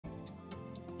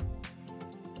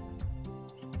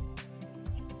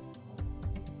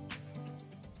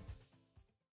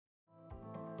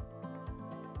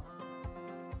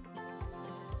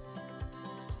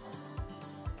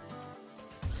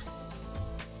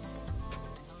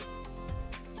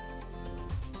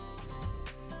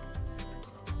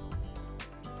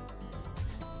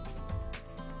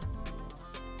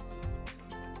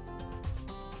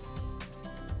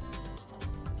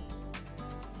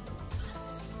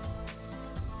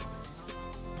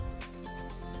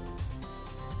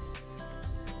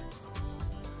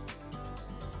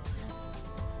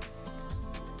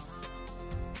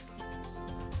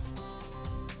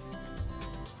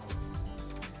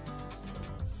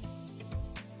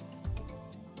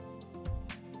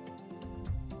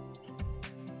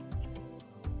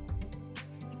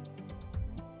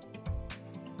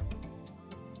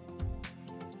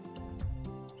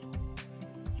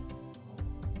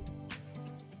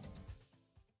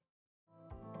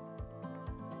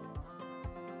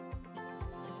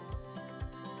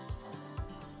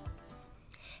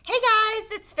Hey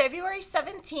guys, it's February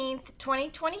 17th,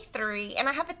 2023, and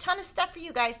I have a ton of stuff for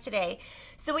you guys today.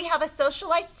 So we have a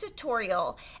Sewcialites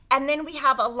tutorial, and then we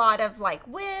have a lot of like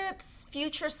whips,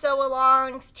 future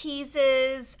sew-alongs,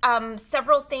 teases,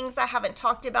 several things I haven't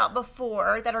talked about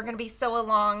before that are going to be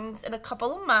sew-alongs in a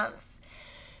couple of months.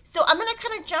 So I'm going to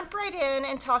kind of jump right in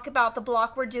and talk about the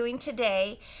block we're doing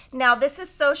today. Now this is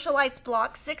Sewcialites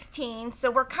Block 16, so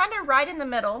we're kind of right in the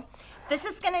middle. This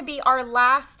is going to be our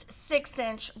last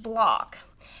 6-inch block.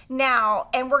 Now,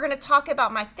 and we're going to talk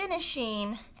about my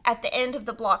finishing at the end of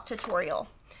the block tutorial.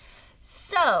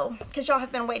 So, because y'all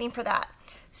have been waiting for that.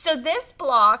 So this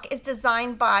block is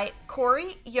designed by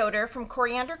Corey Yoder from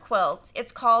Coriander Quilts.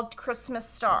 It's called Christmas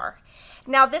Star.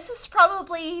 Now this is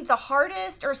probably the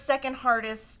hardest or second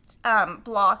hardest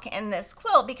block in this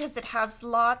quilt because it has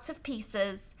lots of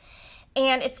pieces,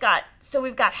 and it's got, so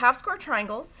we've got half square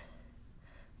triangles,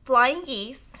 flying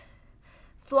geese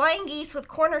with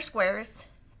corner squares,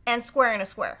 and square in a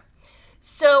square.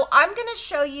 So I'm going to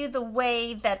show you the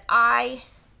way that I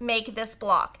make this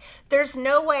block. There's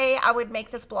no way I would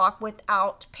make this block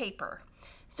without paper.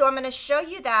 So I'm going to show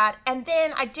you that, and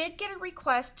then I did get a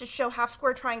request to show half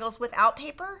square triangles without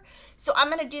paper, so I'm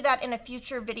going to do that in a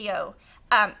future video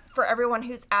for everyone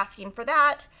who's asking for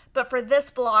that. But for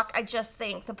this block, I just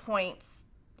think the points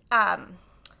kind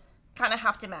of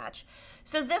have to match.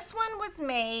 So this one was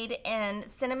made in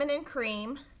Cinnamon and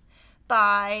Cream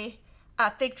by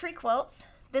Fig Tree Quilts.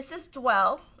 This is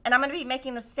Dwell, and I'm going to be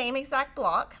making the same exact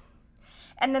block.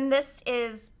 And then this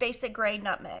is Basic Gray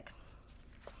Nutmeg.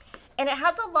 And it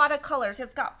has a lot of colors.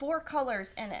 It's got 4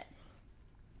 colors in it.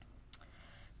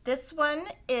 This one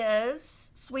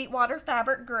is Sweetwater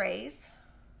Fabric Grays.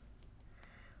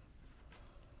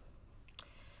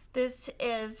 This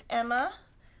is Emma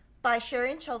by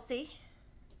Sherry and Chelsea.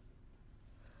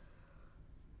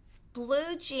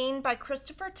 Blue Jean by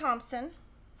Christopher Thompson.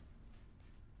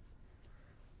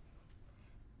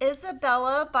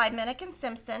 Isabella by Minnick and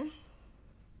Simpson.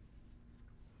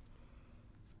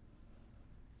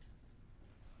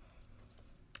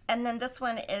 And then this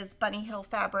one is Bunny Hill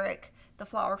Fabric, the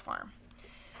Flower Farm.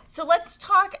 So let's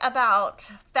talk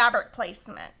about fabric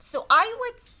placement. So I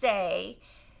would say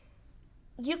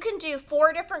you can do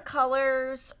 4 different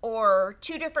colors or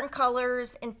 2 different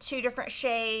colors in 2 different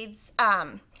shades.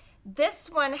 This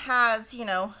one has, you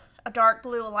know, a dark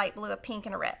blue, a light blue, a pink,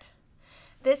 and a red.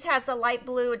 This has a light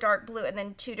blue, a dark blue, and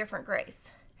then 2 different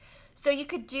grays. So you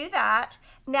could do that.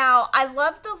 Now, I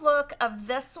love the look of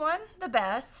this one the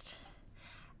best.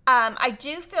 I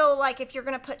do feel like if you're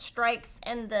going to put stripes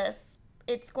in this,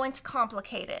 it's going to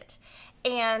complicate it.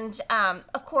 And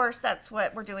of course, that's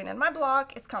what we're doing in my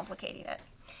block, is complicating it.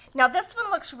 Now this one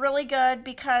looks really good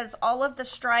because all of the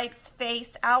stripes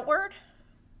face outward.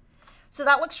 So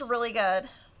that looks really good.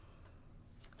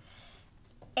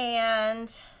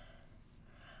 And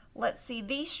let's see,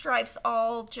 these stripes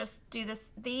all just do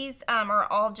this. These are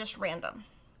all just random.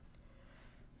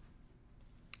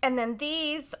 And then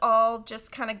these all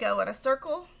just kind of go in a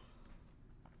circle.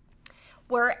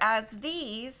 Whereas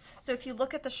these, so if you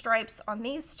look at the stripes on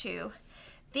these 2,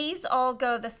 these all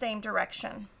go the same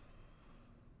direction.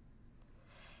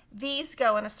 These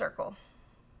go in a circle.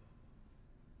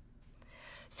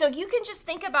 So you can just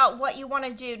think about what you want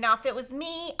to do. Now, if it was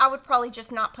me, I would probably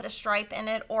just not put a stripe in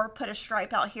it or put a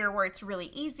stripe out here where it's really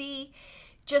easy,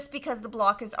 just because the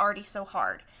block is already so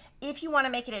hard. If you want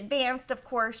to make it advanced, of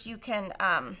course, you can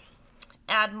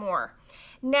add more.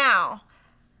 Now,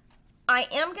 I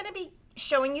am going to be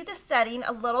showing you the setting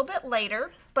a little bit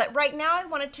later, but right now I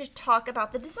wanted to talk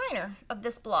about the designer of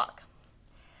this block.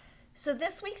 So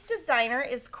this week's designer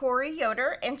is Corey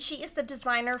Yoder, and she is the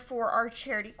designer for our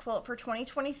charity quilt for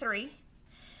 2023.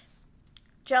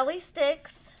 Jelly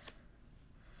Sticks,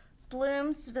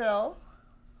 Bloomsville,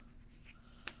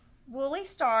 Woolly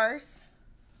Stars,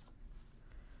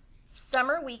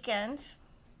 Summer Weekend,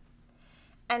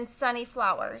 and Sunny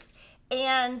Flowers.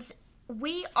 And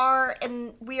we are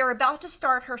about to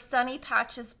start her Sunny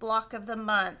Patches block of the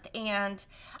month, and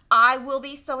I will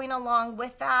be sewing along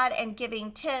with that and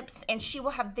giving tips, and she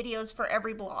will have videos for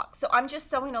every block. So I'm just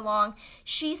sewing along.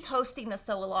 She's hosting the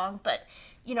sew along, but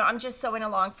you know, I'm just sewing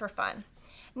along for fun.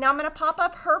 Now I'm going to pop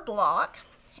up her block,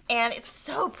 and it's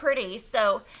so pretty.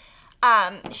 So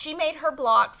she made her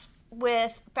blocks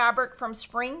with fabric from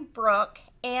Springbrook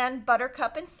and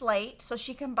Buttercup and Slate, so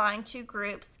she combined 2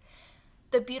 groups.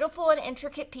 The beautiful and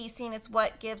intricate piecing is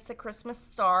what gives the Christmas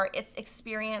Star its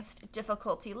experienced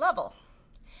difficulty level.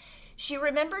 She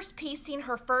remembers piecing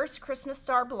her first Christmas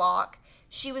Star block.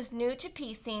 She was new to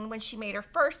piecing when she made her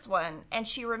first one, and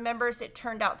she remembers it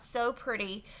turned out so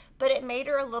pretty, but it made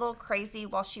her a little crazy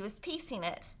while she was piecing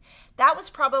it. That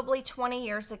was probably 20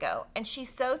 years ago, and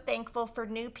she's so thankful for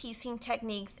new piecing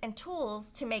techniques and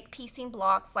tools to make piecing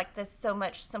blocks like this so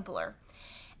much simpler.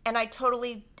 And I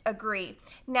totally agree.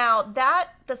 Now,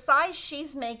 the size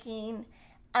she's making,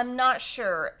 I'm not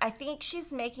sure. I think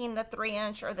she's making the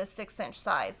 3-inch or the 6-inch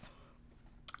size.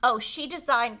 Oh, she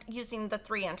designed using the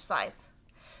 3-inch size.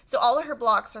 So all of her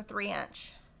blocks are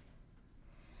 3-inch.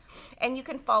 And you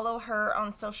can follow her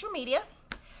on social media.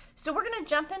 So we're going to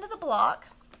jump into the block.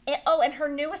 And her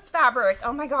newest fabric,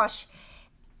 oh my gosh,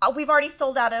 we've already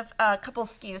sold out of a couple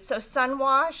SKUs. So Sun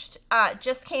Washed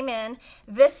just came in.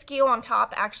 This SKU on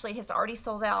top actually has already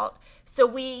sold out. So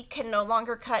we can no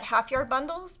longer cut half-yard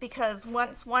bundles because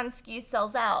once one SKU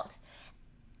sells out,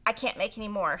 I can't make any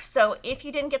more. So if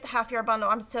you didn't get the half-yard bundle,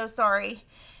 I'm so sorry.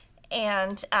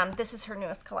 And this is her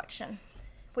newest collection,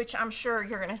 which I'm sure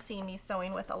you're going to see me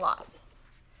sewing with a lot.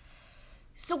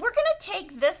 So we're going to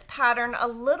take this pattern a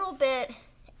little bit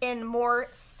in more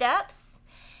steps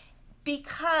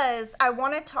because I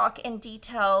want to talk in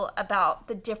detail about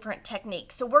the different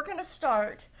techniques. So we're going to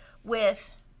start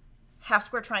with half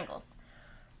square triangles.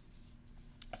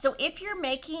 So if you're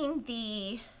making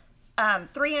the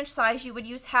 3-inch size, you would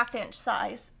use half-inch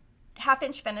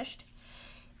finished.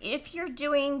 If you're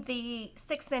doing the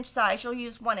 6-inch size, you'll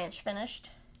use 1-inch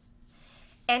finished.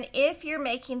 And if you're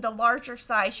making the larger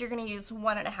size, you're going to use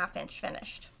 1.5-inch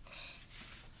finished.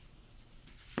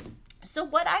 So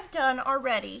what I've done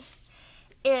already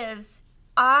is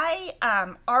I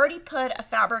already put a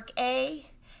fabric A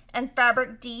and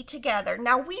fabric D together.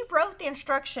 Now we wrote the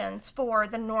instructions for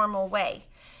the normal way.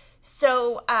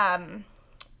 So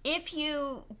if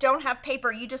you don't have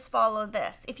paper, you just follow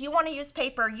this. If you want to use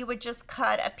paper, you would just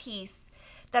cut a piece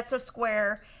that's a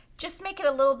square. Just make it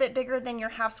a little bit bigger than your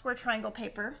half square triangle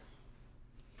paper.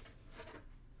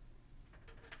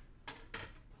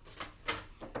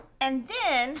 And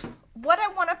then what I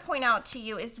want to point out to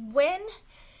you is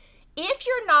if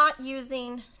you're not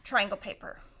using triangle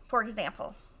paper, for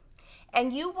example,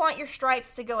 and you want your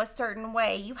stripes to go a certain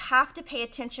way, you have to pay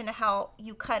attention to how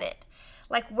you cut it,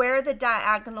 like where the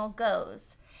diagonal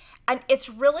goes. And it's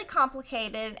really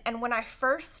complicated. And when I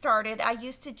first started, I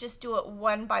used to just do it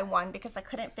one by one because I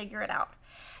couldn't figure it out.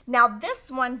 Now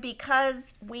this one,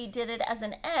 because we did it as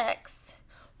an X,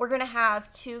 we're going to have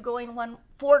 4 going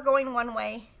one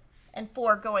way and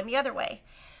 4 going the other way.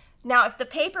 Now, if the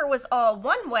paper was all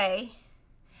one way,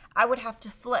 I would have to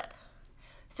flip.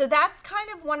 So that's kind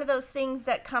of one of those things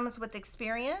that comes with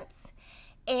experience.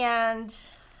 And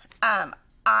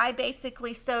I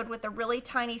basically sewed with a really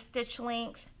tiny stitch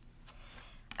length.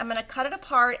 I'm going to cut it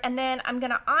apart, and then I'm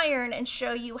going to iron and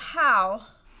show you how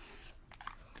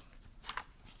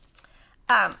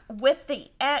with the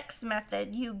X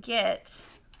method you get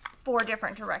 4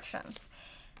 different directions.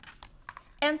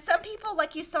 And some people,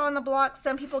 like you saw in the block,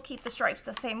 some people keep the stripes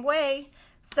the same way.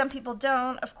 Some people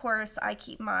don't. Of course, I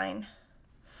keep mine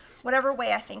whatever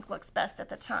way I think looks best at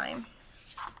the time.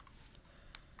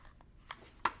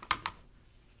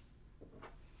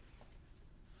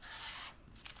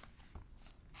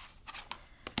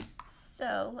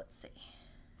 So let's see.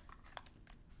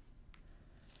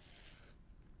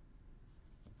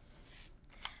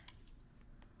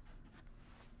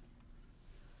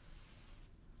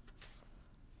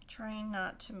 Trying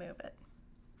not to move it.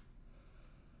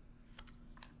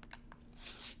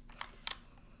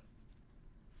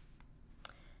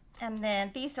 And then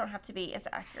these don't have to be as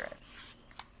accurate.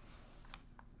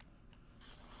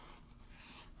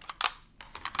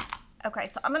 Okay,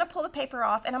 so I'm going to pull the paper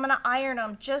off and I'm going to iron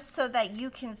them just so that you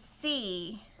can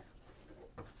see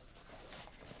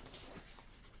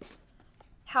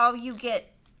how you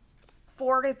get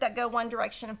 4 that go one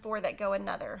direction and 4 that go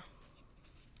another.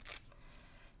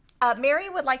 Mary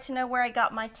would like to know where I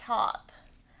got my top.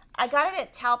 I got it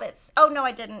at Talbot's. Oh, no,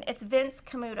 I didn't. It's Vince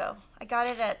Camuto. I got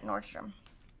it at Nordstrom.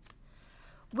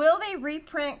 Will they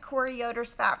reprint Corey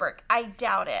Yoder's fabric? I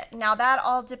doubt it. Now, that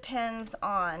all depends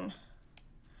on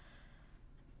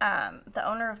the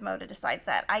owner of Moda decides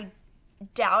that. I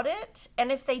doubt it.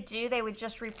 And if they do, they would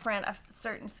just reprint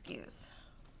certain SKUs.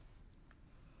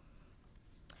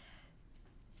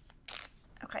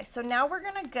 Okay, so now we're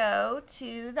going to go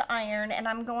to the iron, and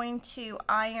I'm going to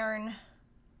iron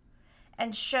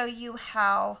and show you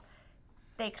how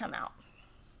they come out.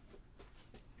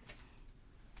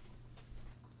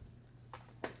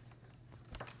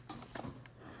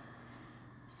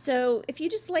 So if you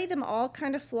just lay them all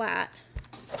kind of flat,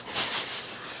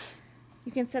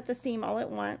 you can set the seam all at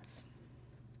once.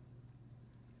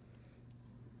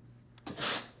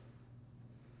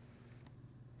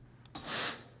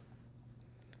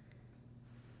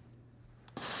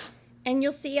 And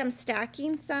you'll see I'm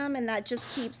stacking some, and that just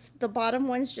keeps the bottom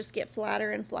ones just get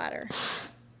flatter and flatter.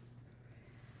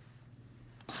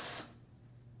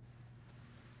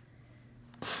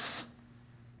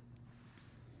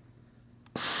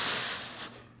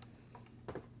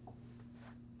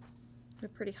 They're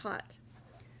pretty hot.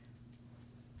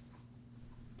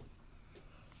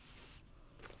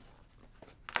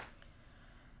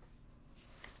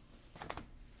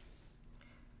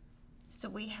 So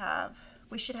we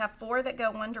should have 4 that go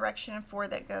one direction and 4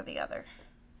 that go the other.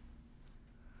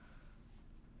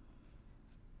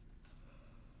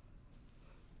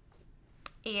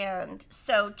 And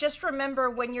so just remember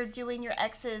when you're doing your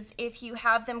X's, if you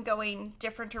have them going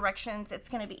different directions, it's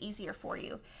going to be easier for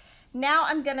you. Now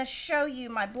I'm going to show you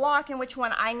my block and which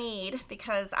one I need,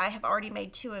 because I have already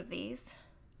made 2 of these.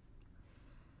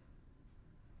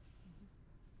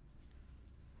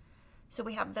 So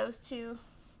we have those 2.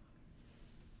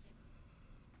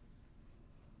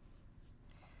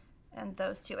 And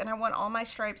those 2. And I want all my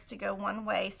stripes to go one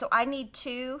way. So I need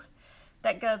 2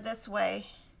 that go this way.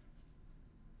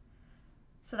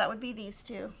 So that would be these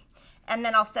 2. And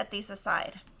then I'll set these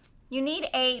aside. You need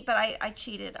 8, but I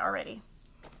cheated already.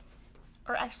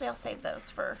 Or actually, I'll save those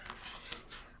for,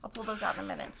 I'll pull those out in a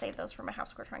minute and save those for my half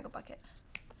square triangle bucket.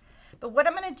 But what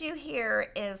I'm going to do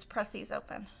here is press these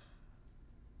open.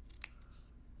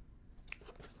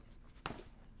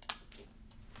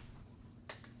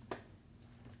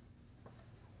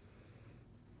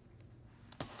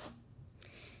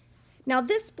 Now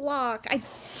this block, I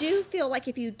do feel like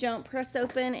if you don't press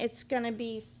open, it's going to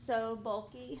be so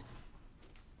bulky.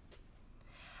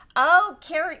 Oh,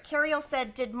 Cariel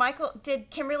said, did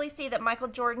Kimberly see that Michael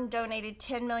Jordan donated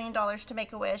 $10 million to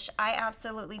Make-A-Wish? I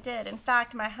absolutely did. In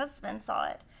fact, my husband saw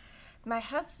it. My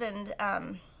husband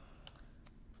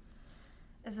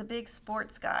is a big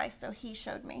sports guy, so he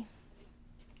showed me.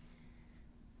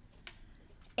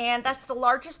 And that's the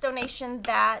largest donation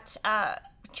that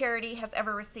charity has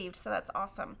ever received, so that's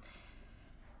awesome.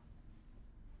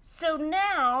 So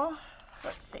now,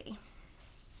 let's see.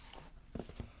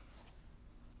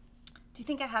 Do you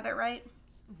think I have it right?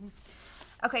 Mm-hmm.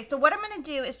 Okay, so what I'm going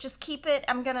to do is just keep it,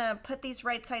 I'm going to put these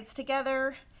right sides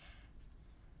together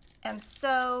and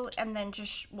sew, and then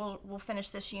just we'll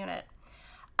finish this unit.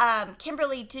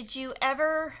 Kimberly, do you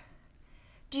ever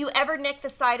nick the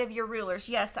side of your rulers?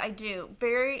 Yes, I do.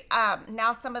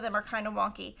 Now some of them are kind of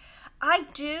wonky. I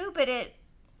do, but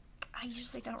I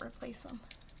usually don't replace them.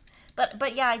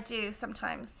 But yeah, I do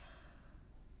sometimes.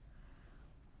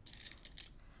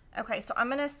 Okay, so I'm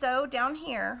gonna sew down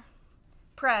here,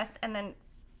 press, and then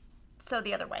sew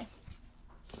the other way.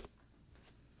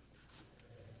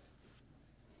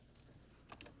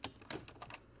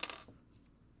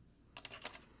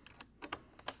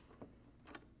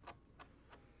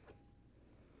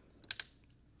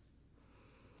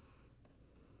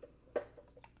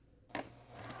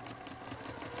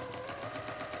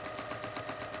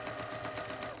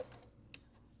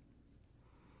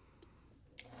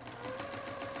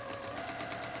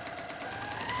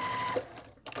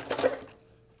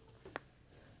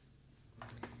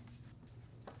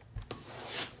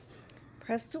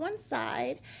 Press to one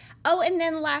side. Oh, and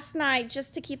then last night,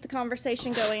 just to keep the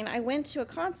conversation going, I went to a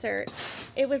concert.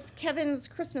 It was Kevin's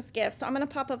Christmas gift, so I'm going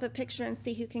to pop up a picture and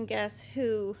see who can guess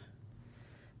who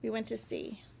we went to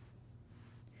see.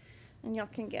 And y'all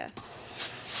can guess.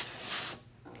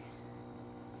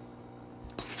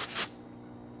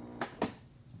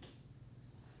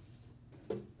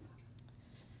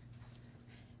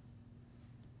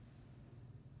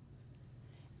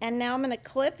 And now I'm going to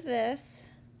clip this.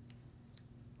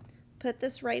 Put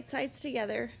this right sides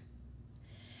together.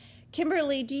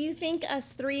 Kimberly, do you think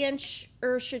us 3-inch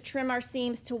should trim our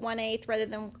seams to 1/8 rather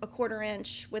than a 1/4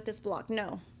 inch with this block?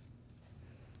 No.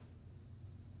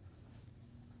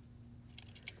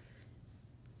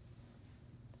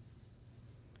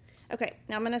 Okay,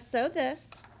 now I'm going to sew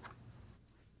this.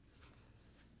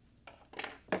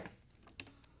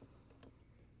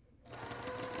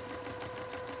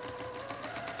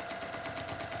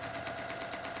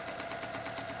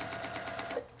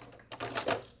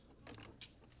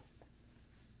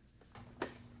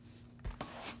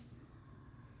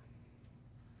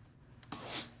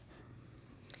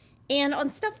 And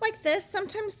on stuff like this,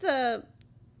 sometimes the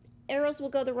arrows will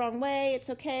go the wrong way. It's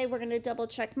okay. We're going to double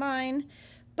check mine.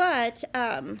 But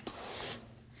you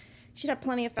should have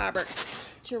plenty of fabric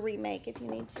to remake if you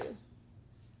need to.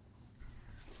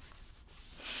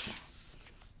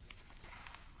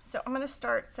 So I'm going to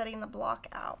start setting the block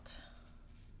out.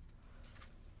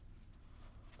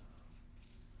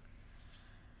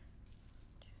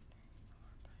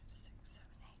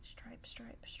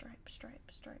 stripe, stripe,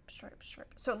 stripe, stripe, stripe,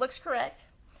 stripe. So it looks correct.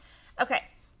 Okay,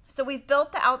 so we've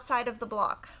built the outside of the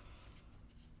block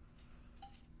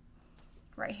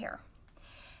right here.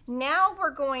 Now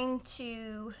we're going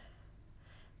to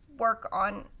work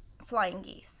on flying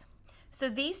geese. So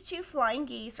these two flying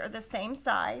geese are the same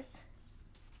size.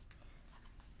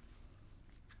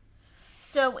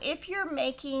 So if you're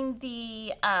making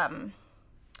the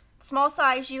small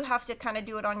size, you have to kind of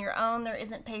do it on your own. There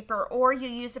isn't paper, or you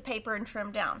use a paper and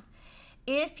trim down.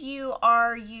 If you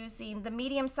are using the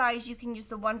medium size, you can use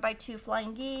the 1x2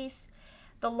 flying geese.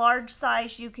 The large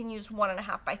size, you can use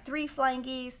 1.5x3 flying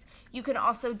geese. You can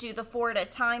also do the 4 at a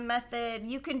time method.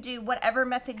 You can do whatever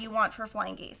method you want for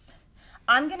flying geese.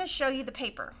 I'm going to show you the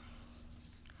paper.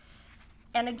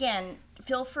 And again,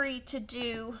 feel free to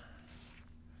do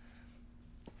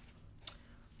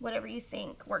whatever you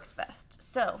think works best.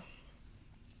 So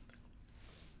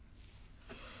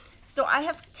I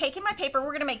have taken my paper.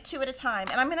 We're going to make 2 at a time,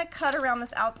 and I'm going to cut around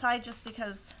this outside just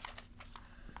because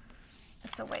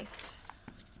it's a waste.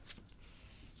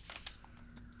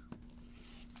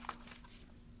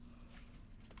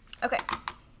 Okay.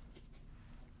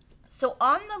 So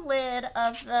on the lid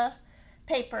of the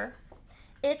paper,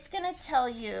 it's going to tell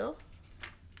you,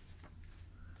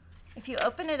 if you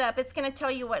open it up, it's going to tell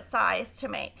you what size to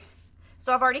make.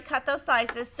 So I've already cut those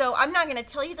sizes. So I'm not going to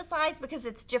tell you the size because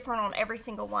it's different on every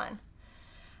single one.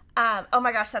 Oh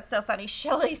my gosh, that's so funny.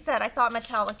 Shelly said, I thought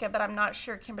Metallica, but I'm not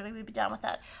sure Kimberly would be down with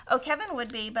that. Oh, Kevin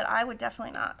would be, but I would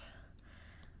definitely not.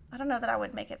 I don't know that I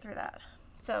would make it through that.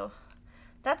 So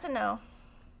that's a no.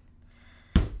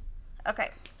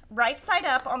 Okay, right side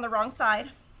up on the wrong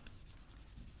side.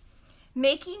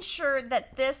 Making sure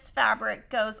that this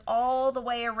fabric goes all the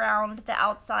way around the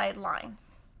outside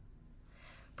lines.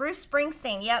 Bruce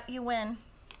Springsteen, yep, you win.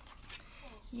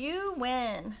 You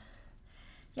win.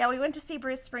 Yeah, we went to see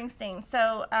Bruce Springsteen.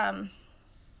 So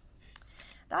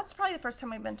that's probably the first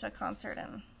time we've been to a concert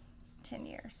in 10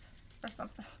 years or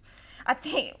something. I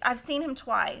think I've seen him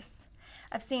twice.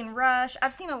 I've seen Rush.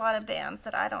 I've seen a lot of bands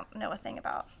that I don't know a thing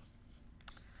about.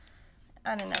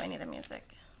 I don't know any of the music.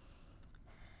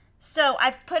 So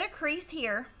I've put a crease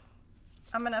here.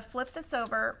 I'm going to flip this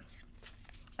over.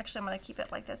 Actually, I'm going to keep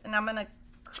it like this. And I'm going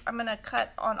to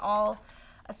cut on all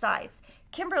sides.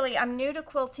 Kimberly, I'm new to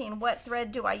quilting. What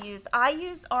thread do I use? I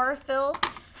use Aurifil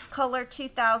color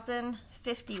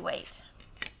 2050 weight.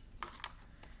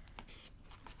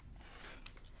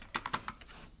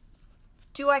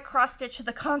 Do I cross stitch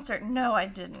the concert? No, I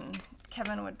didn't.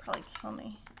 Kevin would probably kill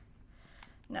me.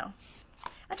 No.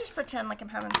 I just pretend like I'm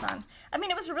having fun. I mean,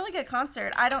 it was a really good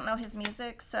concert. I don't know his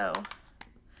music, so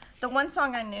the one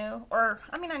song I knew, or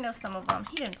I mean, I know some of them,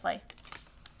 he didn't play.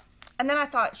 And then I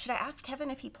thought, should I ask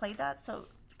Kevin if he played that? So,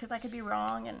 because I could be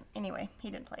wrong, and anyway, he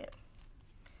didn't play it.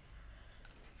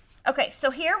 Okay,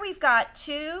 so here we've got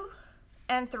 2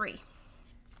 and 3.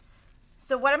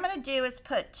 So what I'm going to do is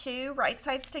put 2 right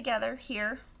sides together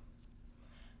here.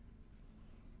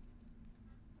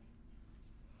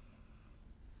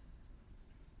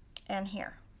 And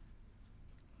here.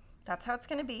 That's how it's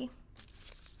going to be.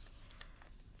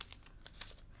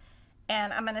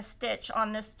 And I'm going to stitch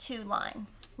on this 2 line.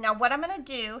 Now what I'm going to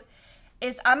do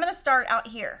is I'm going to start out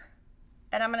here,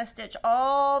 and I'm going to stitch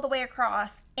all the way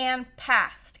across and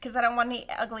past because I don't want any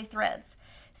ugly threads.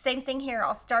 Same thing here.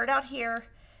 I'll start out here,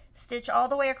 stitch all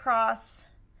the way across,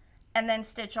 and then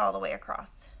stitch all the way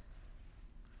across.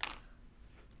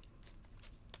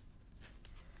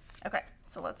 Okay,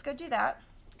 so let's go do that.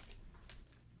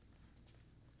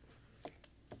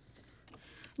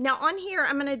 Now on here,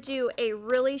 I'm going to do a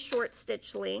really short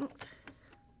stitch length.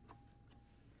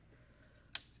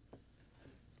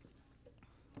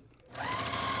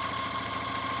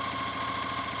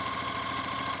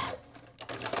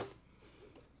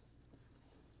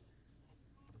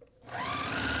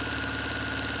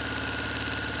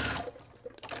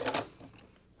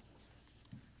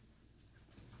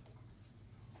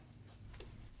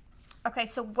 Okay,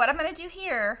 so what I'm going to do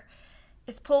here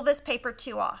is pull this paper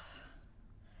 2 off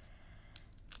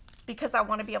because I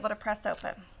want to be able to press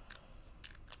open.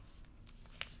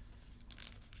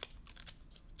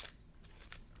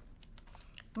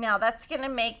 Now that's going to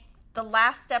make the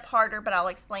last step harder, but I'll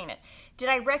explain it. Did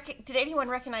anyone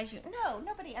recognize you? No,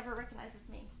 nobody ever recognizes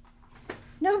me.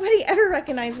 Nobody ever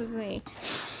recognizes me.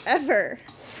 Ever.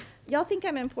 Y'all think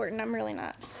I'm important. I'm really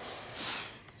not.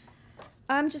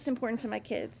 I'm just important to my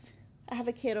kids. I have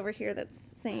a kid over here that's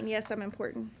saying, yes, I'm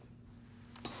important.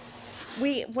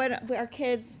 Our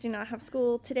kids do not have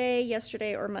school today,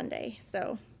 yesterday, or Monday.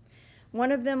 So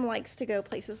one of them likes to go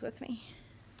places with me.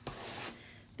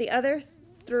 The other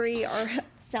 3 are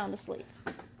sound asleep.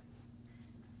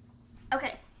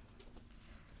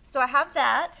 so I have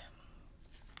that.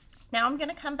 Now I'm going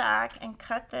to come back and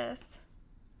cut this.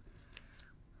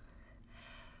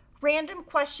 Random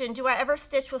question, do I ever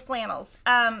stitch with flannels?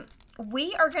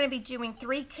 We are going to be doing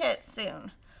 3 kits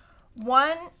soon.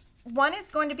 One is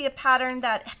going to be a pattern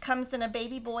that comes in a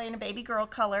baby boy and a baby girl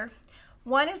color.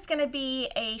 One is going to be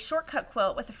a shortcut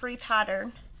quilt with a free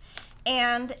pattern.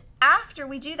 And after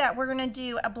we do that, we're going to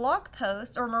do a blog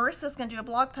post, or Marissa's going to do a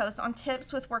blog post on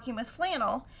tips with working with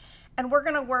flannel. And we're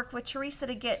going to work with Teresa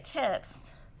to get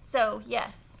tips. So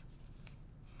yes.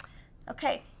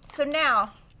 Okay, so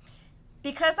now,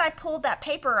 because I pulled that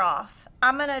paper off,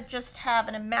 I'm going to just have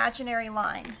an imaginary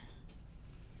line.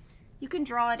 You can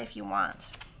draw it if you want,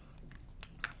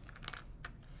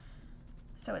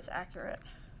 so it's accurate.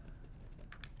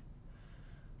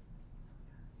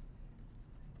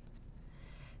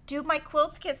 Do my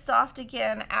quilts get soft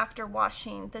again after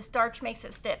washing? The starch makes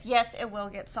it stiff. Yes, it will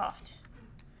get soft.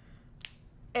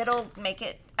 It'll make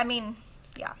it, I mean,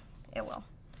 yeah, it will.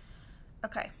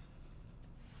 Okay.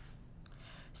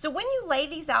 So when you lay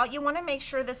these out, you want to make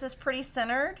sure this is pretty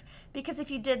centered, because if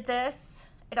you did this,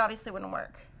 it obviously wouldn't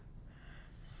work.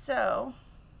 So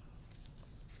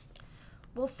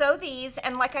we'll sew these,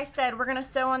 and like I said, we're going to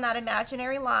sew on that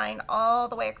imaginary line all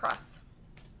the way across.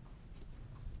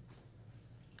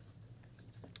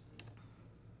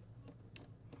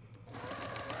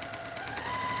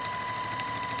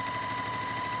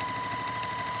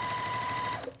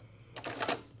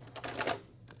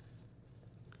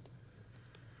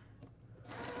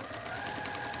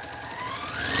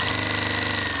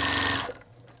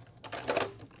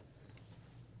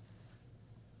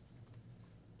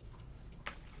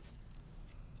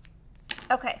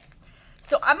 Okay,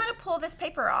 so I'm going to pull this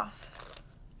paper off,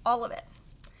 all of it,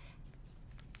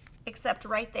 except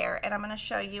right there, and I'm going to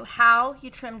show you how you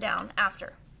trim down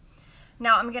after.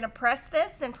 Now I'm going to press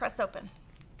this, then press open.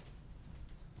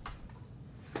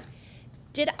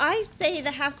 Did I say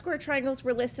the half square triangles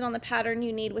were listed on the pattern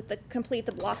you need with the complete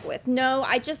the block with? No,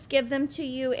 I just give them to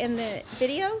you in the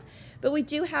video, but we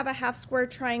do have a half square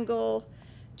triangle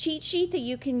cheat sheet that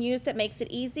you can use that makes it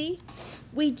easy.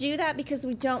 We do that because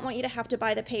we don't want you to have to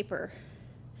buy the paper.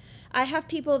 I have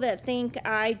people that think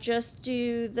I just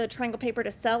do the triangle paper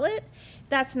to sell it.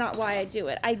 That's not why I do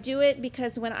it. I do it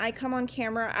because when I come on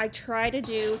camera, I try to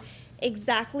do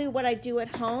exactly what I do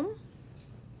at home.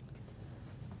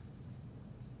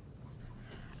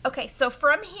 Okay, so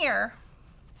from here,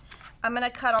 I'm going to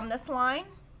cut on this line.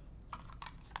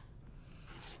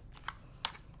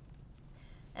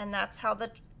 And that's how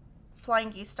the flying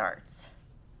geese starts.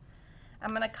 I'm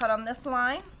going to cut on this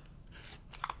line.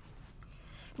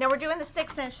 Now we're doing the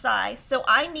 6-inch size, so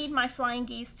I need my flying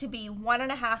geese to be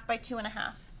 1.5 by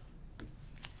 2.5.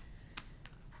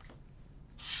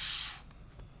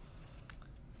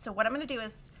 So what I'm going to do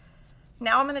is,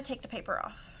 now I'm going to take the paper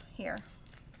off here.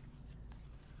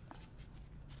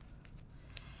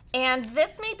 And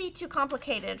this may be too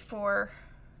complicated for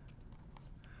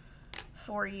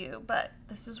you, but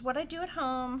this is what I do at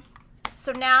home.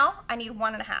 So now I need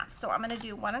 1.5. So I'm going to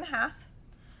do 1.5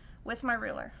 with my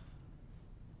ruler.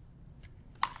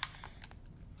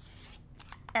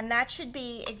 And that should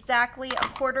be exactly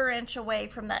 1/4 inch away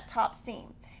from that top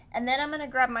seam. And then I'm going to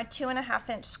grab my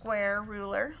 2.5-inch square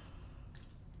ruler.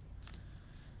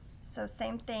 So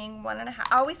same thing, 1.5.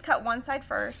 I always cut one side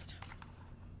first.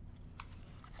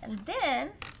 And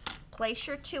then place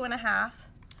your 2.5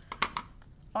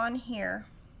 on here.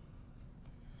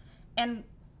 And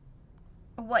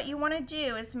what you want to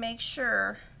do is make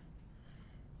sure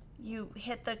you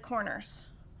hit the corners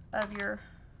of your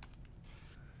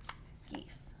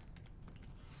geese.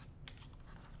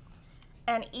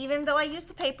 And even though I used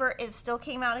the paper, it still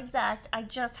came out exact. I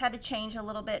just had to change a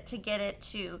little bit to get it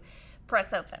to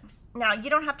press open. Now you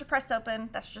don't have to press open,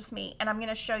 that's just me. And I'm going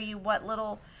to show you what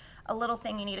a little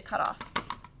thing you need to cut off.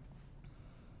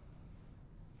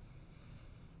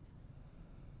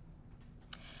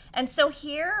 And so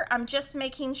here, I'm just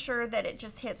making sure that it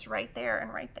just hits right there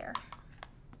and right there.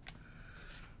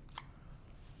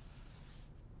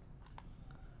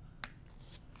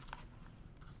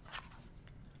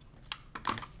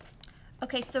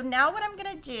 Okay, so now what I'm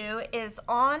gonna do is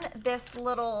on this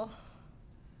little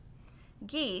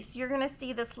geese, you're gonna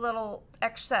see this little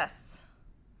excess.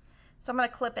 So I'm gonna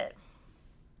clip it,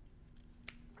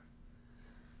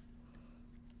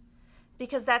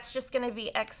 because that's just going to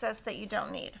be excess that you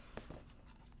don't need.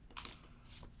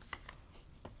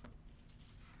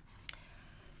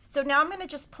 So now I'm going to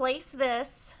just place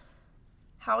this,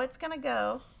 how it's going to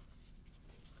go.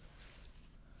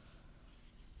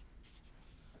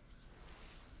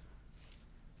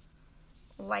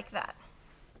 Like that.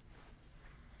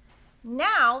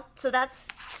 Now, so that's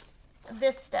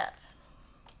this step.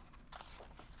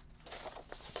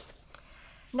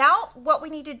 Now what we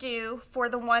need to do for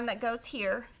the one that goes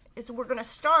here is we're going to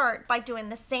start by doing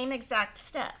the same exact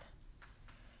step.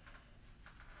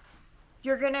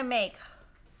 You're going to make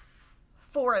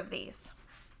 4 of these.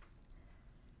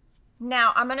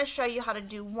 Now I'm going to show you how to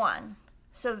do one.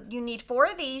 So you need 4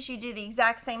 of these. You do the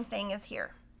exact same thing as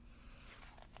here.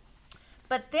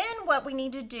 But then what we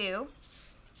need to do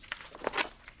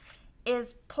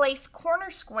is place corner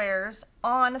squares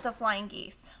on the flying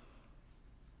geese.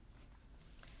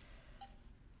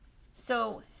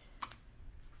 So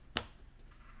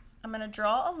I'm going to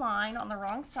draw a line on the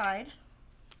wrong side.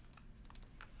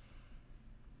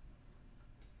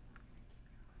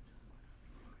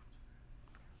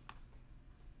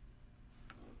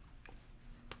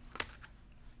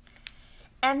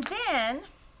 And then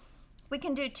we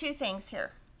can do 2 things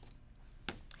here.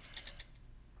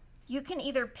 You can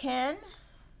either pin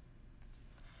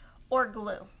or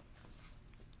glue.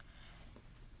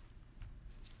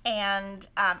 And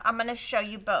I'm going to show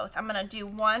you both. I'm going to do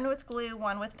one with glue,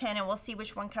 one with pin, and we'll see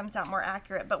which one comes out more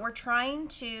accurate. But we're trying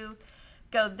to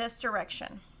go this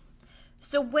direction.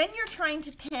 So when you're trying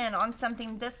to pin on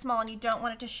something this small and you don't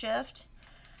want it to shift,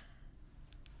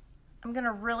 I'm going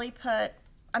to really put,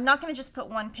 I'm not going to just put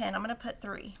 1 pin, I'm going to put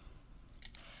 3.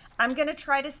 I'm going to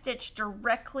try to stitch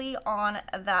directly on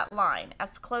that line,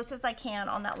 as close as I can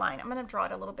on that line. I'm going to draw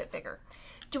it a little bit bigger.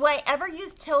 Do I ever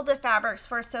use Tilda fabrics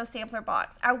for a Sew Sampler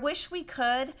box? I wish we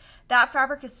could. That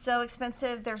fabric is so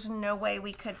expensive, there's no way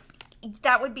we could.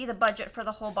 That would be the budget for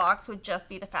the whole box, would just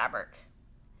be the fabric.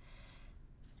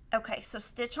 Okay, so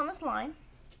stitch on this line.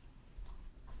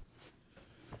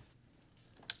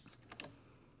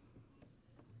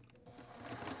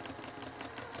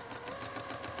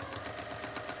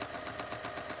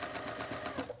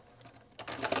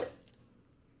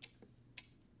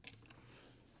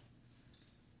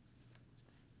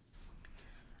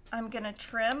 I'm going to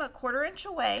trim 1/4 inch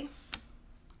away.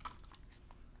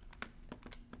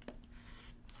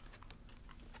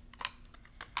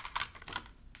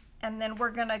 And then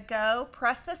we're going to go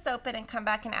press this open and come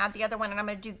back and add the other one, and I'm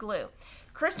going to do glue.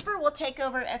 Christopher will take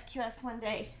over FQS one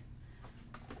day.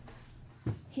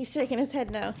 He's shaking his head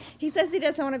no. He says he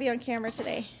doesn't want to be on camera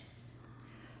today.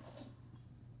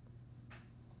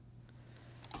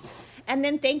 And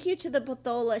then thank you to the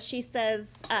Bathola. She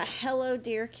says, hello,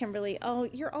 dear Kimberly. Oh,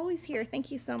 you're always here.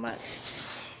 Thank you so much.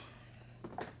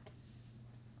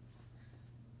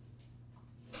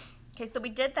 Okay, so we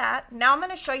did that. Now I'm going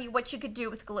to show you what you could do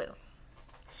with glue.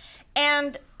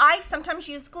 And I sometimes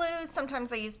use glue,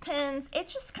 sometimes I use pins. It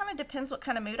just kind of depends what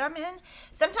kind of mood I'm in.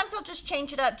 Sometimes I'll just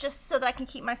change it up just so that I can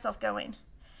keep myself going.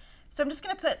 So I'm just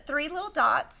going to put 3 little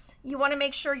dots. You want to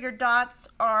make sure your dots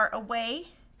are away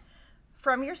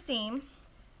from your seam.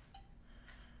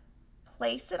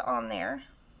 Place it on there.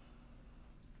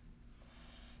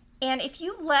 And if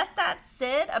you let that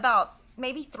sit about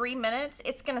maybe 3 minutes,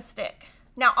 it's going to stick.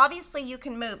 Now, obviously you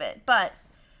can move it, but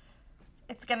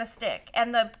it's going to stick.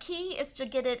 And the key is to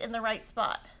get it in the right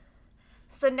spot.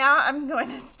 So now I'm going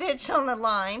to stitch on the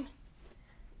line.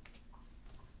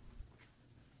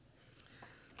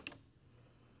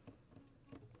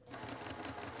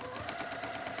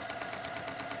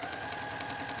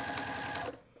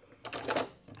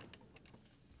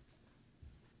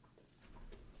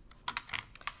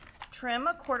 Trim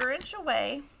 1/4 inch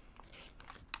away.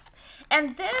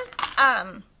 And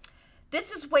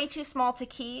this is way too small to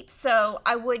keep, so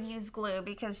I would use glue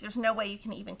because there's no way you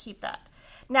can even keep that.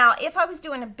 Now, if I was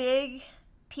doing a big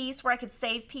piece where I could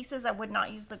save pieces, I would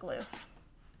not use the glue.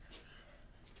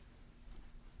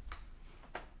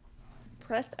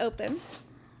 Press open.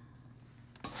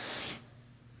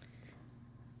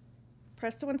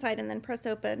 Press to one side and then press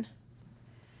open.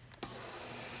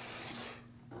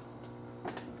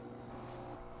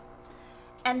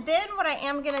 And then what I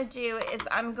am going to do is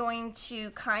I'm going to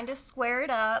kind of square it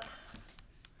up.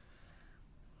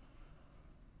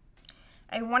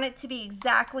 I want it to be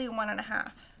exactly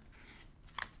 1.5.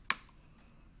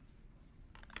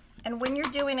 And when you're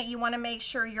doing it, you want to make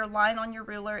sure your line on your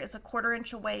ruler is 1/4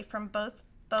 inch away from both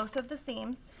of the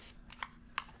seams.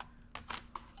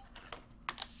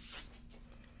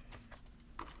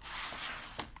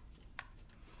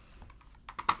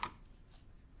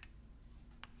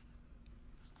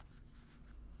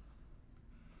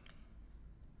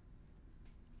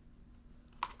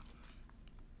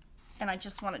 And I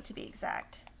just want it to be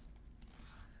exact.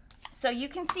 So you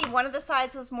can see one of the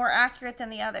sides was more accurate than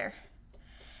the other.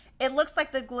 It looks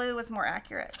like the glue was more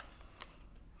accurate.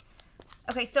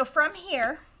 Okay, so from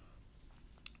here,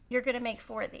 you're going to make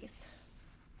 4 of these.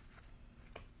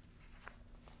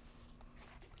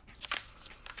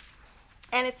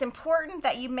 And it's important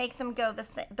that you make them go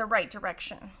the right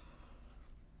direction.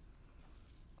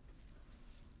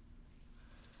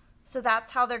 So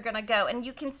that's how they're gonna go. And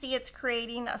you can see it's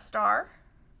creating a star.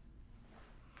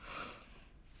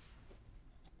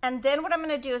 And then what I'm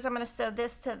gonna do is I'm gonna sew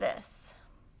this to this.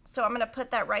 So I'm gonna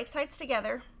put that right sides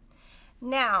together.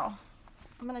 Now,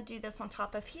 I'm gonna do this on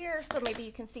top of here so maybe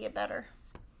you can see it better.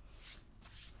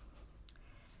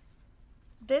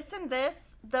 This and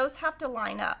this, those have to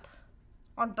line up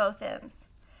on both ends.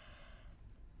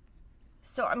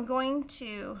 So I'm going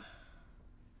to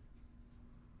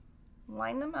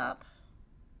line them up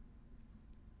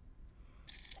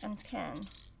and pin.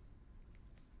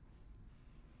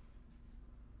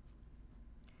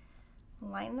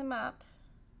 Line them up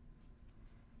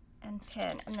and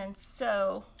pin, and then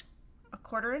sew a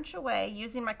 1/4 inch away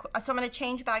using my, so I'm going to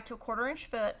change back to a 1/4 inch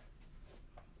foot.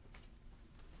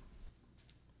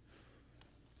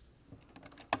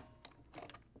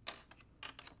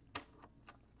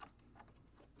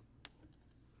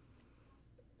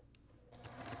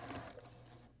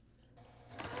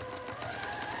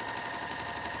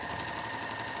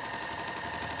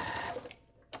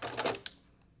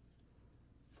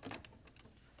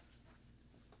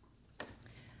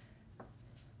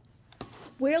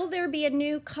 Will there be a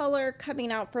new color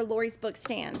coming out for Lori's book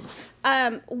stand?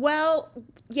 Well,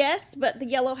 yes, but the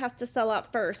yellow has to sell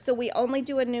out first. So we only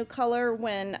do a new color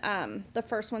when the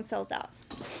first one sells out.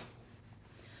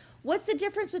 What's the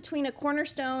difference between a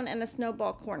cornerstone and a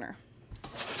snowball corner?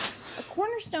 A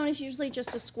cornerstone is usually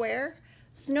just a square.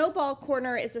 Snowball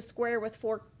corner is a square with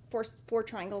four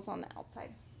triangles on the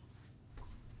outside.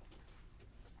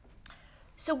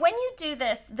 So when you do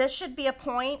this, this should be a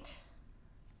point.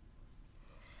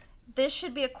 This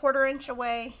should be a 1/4 inch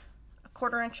away, a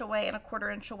 1/4 inch away, and a 1/4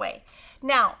 inch away.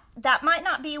 Now, that might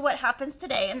not be what happens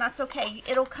today, and that's okay.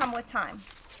 It'll come with time.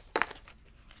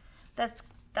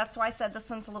 That's why I said this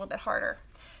one's a little bit harder.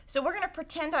 So we're going to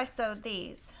pretend I sewed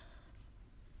these,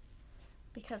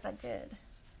 because I did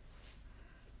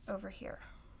over here.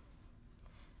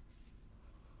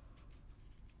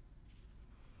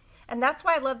 And that's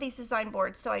why I love these design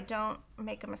boards, so I don't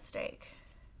make a mistake.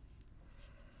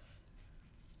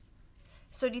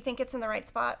 So do you think it's in the right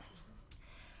spot?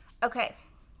 Okay,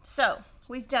 so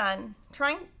we've done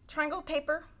triangle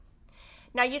paper.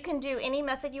 Now you can do any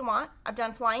method you want. I've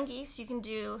done flying geese. You can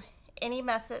do any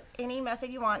method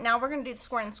you want. Now we're going to do the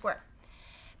square and square.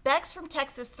 Bex from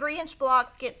Texas, 3-inch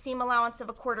blocks get seam allowance of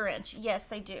a 1/4 inch. Yes,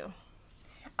 they do.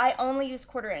 I only use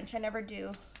 1/4 inch. I never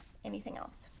do anything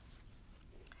else.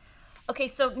 Okay,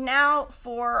 so now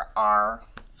for our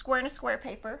square and a square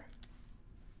paper.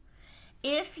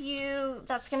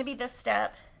 That's going to be this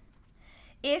step.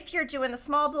 If you're doing the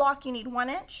small block, you need 1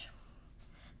 inch,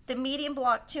 the medium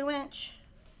block 2 inch,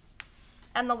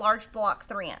 and the large block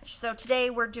 3 inch. So today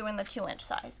we're doing the 2 inch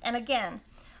size. And again,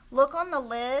 look on the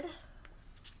lid,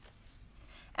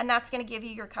 and that's going to give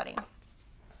you your cutting.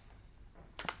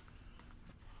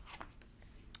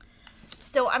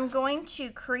 So I'm going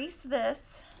to crease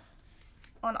this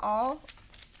on all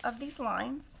of these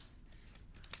lines.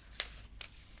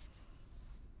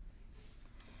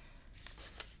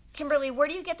 Kimberly, where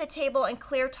do you get the table and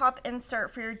clear top insert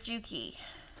for your Juki?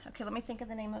 Okay, let me think of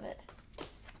the name of it.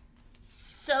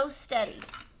 So Steady.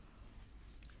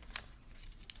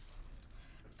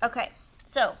 Okay,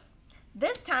 so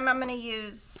this time I'm going to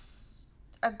use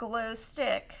a glow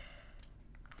stick,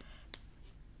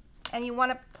 and you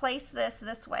want to place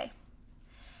this way.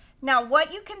 Now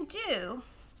what you can do,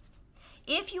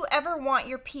 if you ever want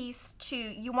your piece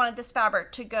you wanted this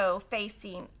fabric to go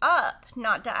facing up,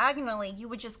 not diagonally, you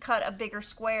would just cut a bigger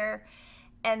square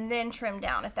and then trim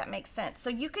down, if that makes sense. So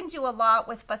you can do a lot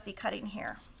with fussy cutting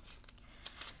here.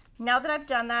 Now that I've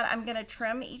done that, I'm going to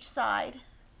trim each side.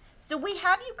 So we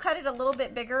have you cut it a little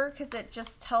bit bigger because it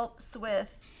just helps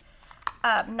with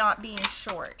not being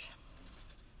short.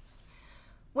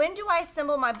 When do I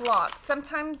assemble my blocks?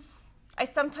 I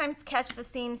sometimes catch the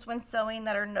seams when sewing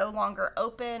that are no longer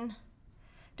open.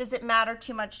 Does it matter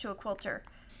too much to a quilter?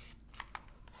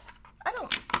 I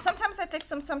don't. Sometimes I fix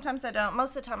them, sometimes I don't.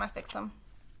 Most of the time I fix them.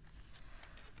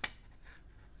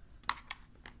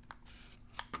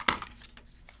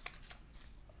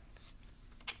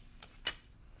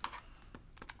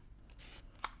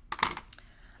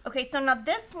 Okay, so now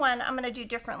this one I'm going to do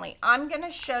differently. I'm going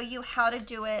to show you how to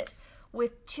do it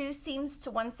with 2 seams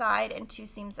to one side and 2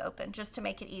 seams open, just to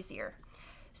make it easier.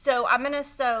 So I'm going to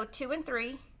sew 2 and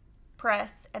 3,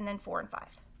 press, and then 4 and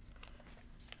 5.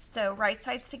 So right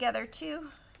sides together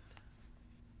 2,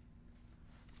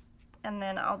 and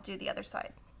then I'll do the other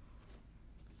side.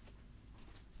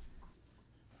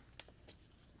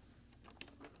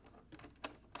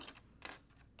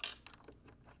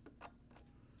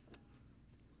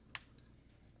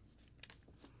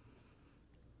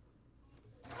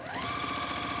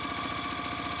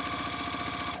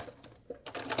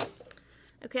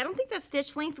 Okay, I don't think that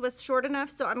stitch length was short enough,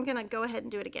 so I'm gonna go ahead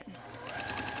and do it again.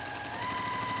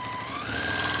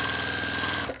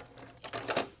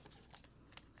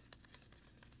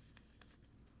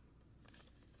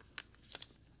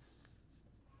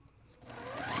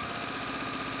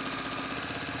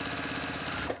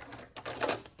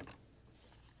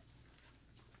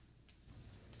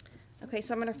 Okay,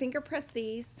 so I'm going to finger press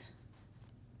these.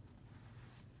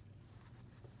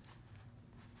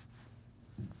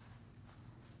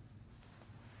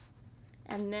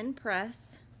 And then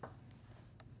press.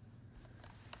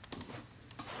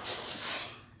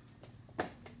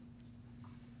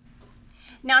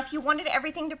 Now, if you wanted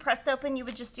everything to press open, you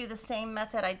would just do the same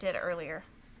method I did earlier.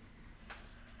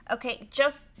 Okay,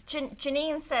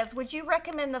 Janine says, would you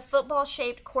recommend the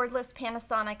football-shaped cordless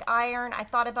Panasonic iron? I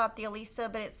thought about the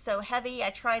Eliso, but it's so heavy. I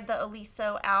tried the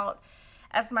Eliso out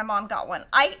as my mom got one.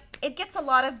 It gets a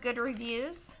lot of good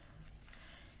reviews,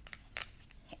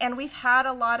 and we've had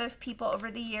a lot of people over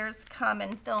the years come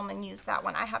and film and use that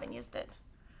one. I haven't used it.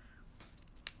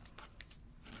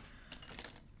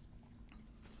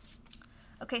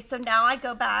 Okay, so now I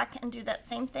go back and do that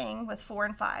same thing with 4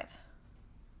 and 5.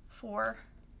 4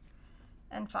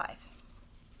 and 5.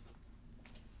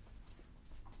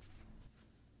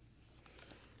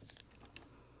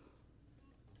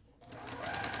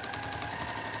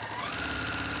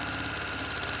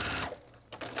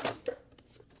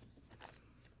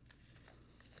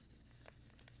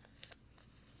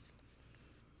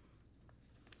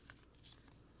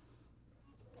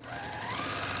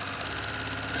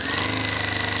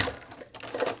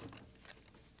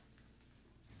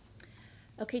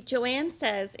 Okay, Joanne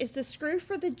says, is the screw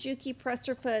for the Juki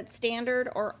presser foot standard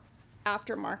or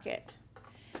aftermarket?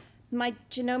 My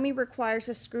Janome requires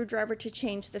a screwdriver to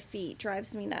change the feet.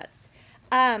 Drives me nuts.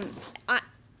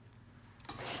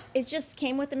 It just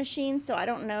came with the machine, so I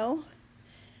don't know.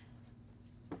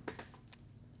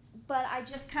 But I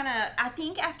just kind of, I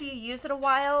think after you use it a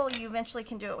while, you eventually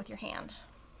can do it with your hand.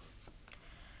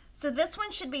 So this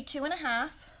one should be 2.5.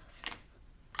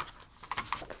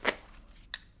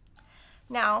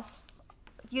 Now,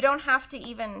 you don't have to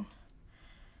even,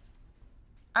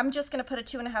 I'm just going to put a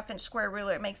 2.5-inch square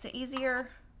ruler. It makes it easier.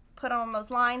 Put on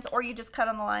those lines, or you just cut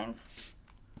on the lines.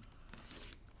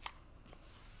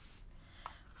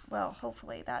 Well,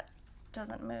 hopefully that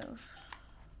doesn't move.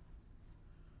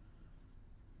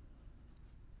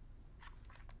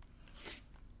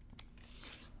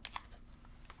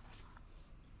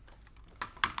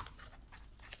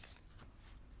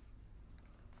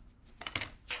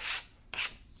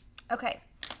 Okay,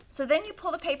 so then you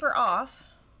pull the paper off.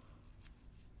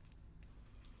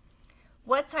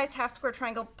 What size half square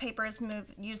triangle paper is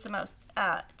used the most?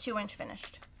 2-inch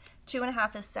finished.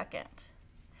 2.5 is second.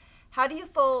 How do you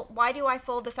fold? Why do I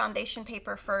fold the foundation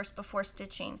paper first before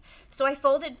stitching? So I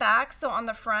fold it back so on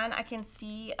the front I can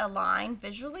see a line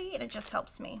visually, and it just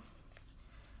helps me.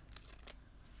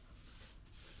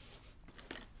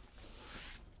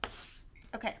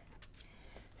 Okay,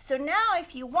 so now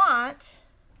if you want,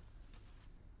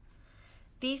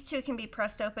 these two can be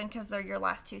pressed open because they're your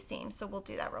last two seams, so we'll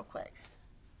do that real quick.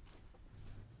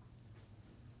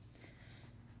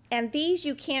 And these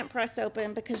you can't press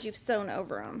open because you've sewn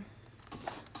over them.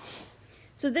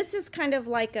 So this is kind of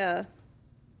like a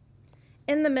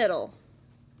in the middle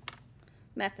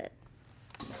method.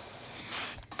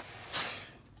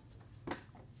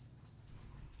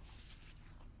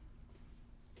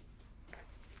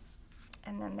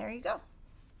 And then there you go.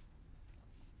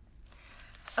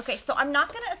 Okay, so I'm not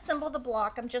going to assemble the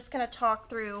block. I'm just going to talk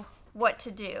through what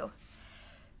to do.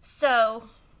 So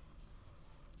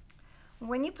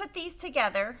when you put these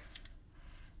together,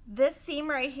 this seam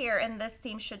right here and this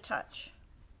seam should touch.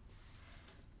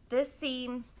 This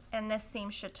seam and this seam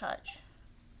should touch.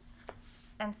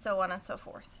 And so on and so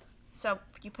forth. So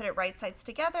you put it right sides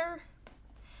together.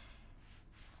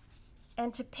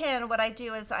 And to pin, what I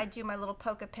do is I do my little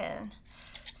polka pin.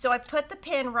 So I put the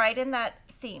pin right in that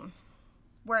seam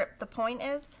where the point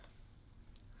is,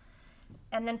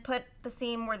 and then put the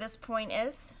seam where this point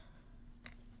is.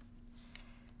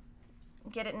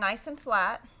 Get it nice and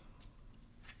flat,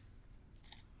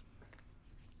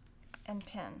 and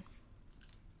pin.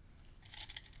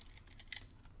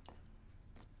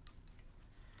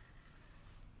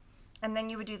 And then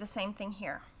you would do the same thing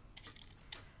here.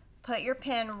 Put your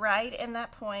pin right in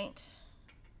that point.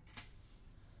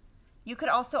 You could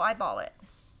also eyeball it.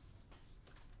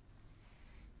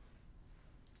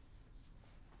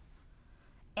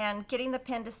 And getting the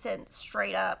pin to sit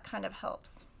straight up kind of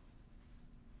helps.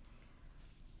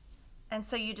 And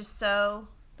so you just sew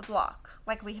the block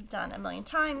like we have done a million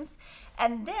times.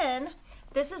 And then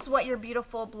This is what your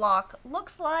beautiful block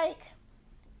looks like.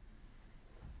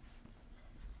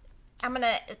 I'm going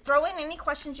to throw in any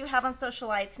questions you have on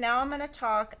Sewcialites. Now I'm going to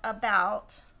talk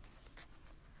about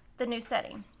the new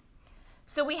setting.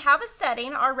 So we have a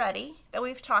setting already that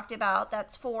we've talked about.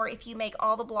 That's for if you make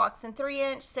all the blocks in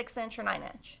 3-inch, 6-inch, or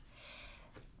 9-inch.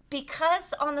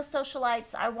 Because on the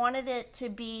Sewcialites, I wanted it to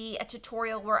be a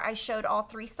tutorial where I showed all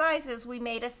 3 sizes, we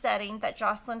made a setting that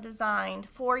Jocelyn designed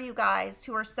for you guys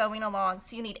who are sewing along.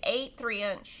 So you need 8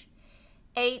 3-inch,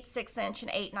 8 6-inch,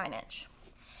 and 8 9-inch.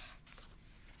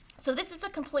 So this is a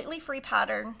completely free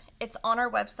pattern. It's on our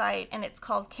website, and it's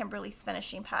called Kimberly's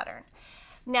Finishing Pattern.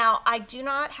 Now, I do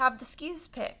not have the SKUs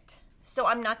picked, so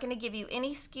I'm not going to give you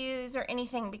any SKUs or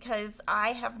anything because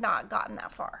I have not gotten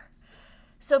that far.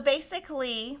 So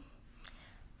basically,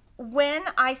 when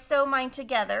I sew mine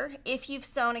together, if you've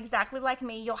sewn exactly like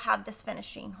me, you'll have this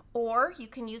finishing. Or you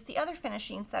can use the other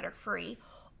finishings that are free.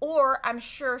 Or I'm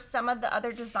sure some of the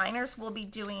other designers will be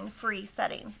doing free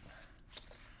settings.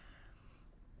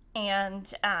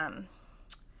 And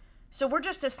so we're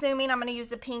just assuming I'm going to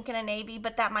use a pink and a navy,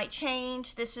 but that might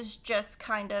change. This is just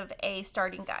kind of a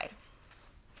starting guide.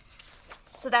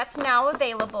 So that's now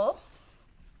available.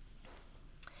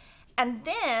 And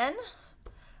then,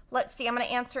 let's see, I'm going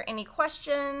to answer any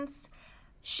questions.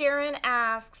 Sharon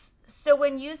asks, so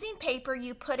when using paper,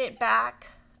 you put it back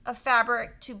of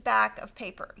fabric to back of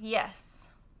paper? Yes.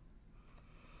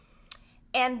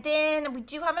 And then we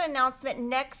do have an announcement.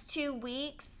 Next 2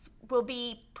 weeks will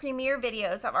be premiere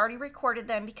videos. I've already recorded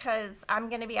them because I'm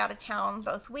going to be out of town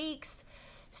both weeks.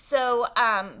 So,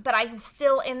 but I'm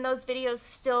still in those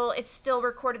videos, it's still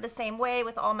recorded the same way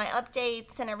with all my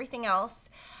updates and everything else.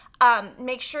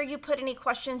 Make sure you put any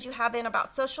questions you have in about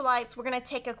Sewcialites. We're going to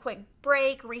take a quick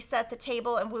break, reset the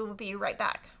table, and we will be right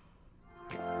back.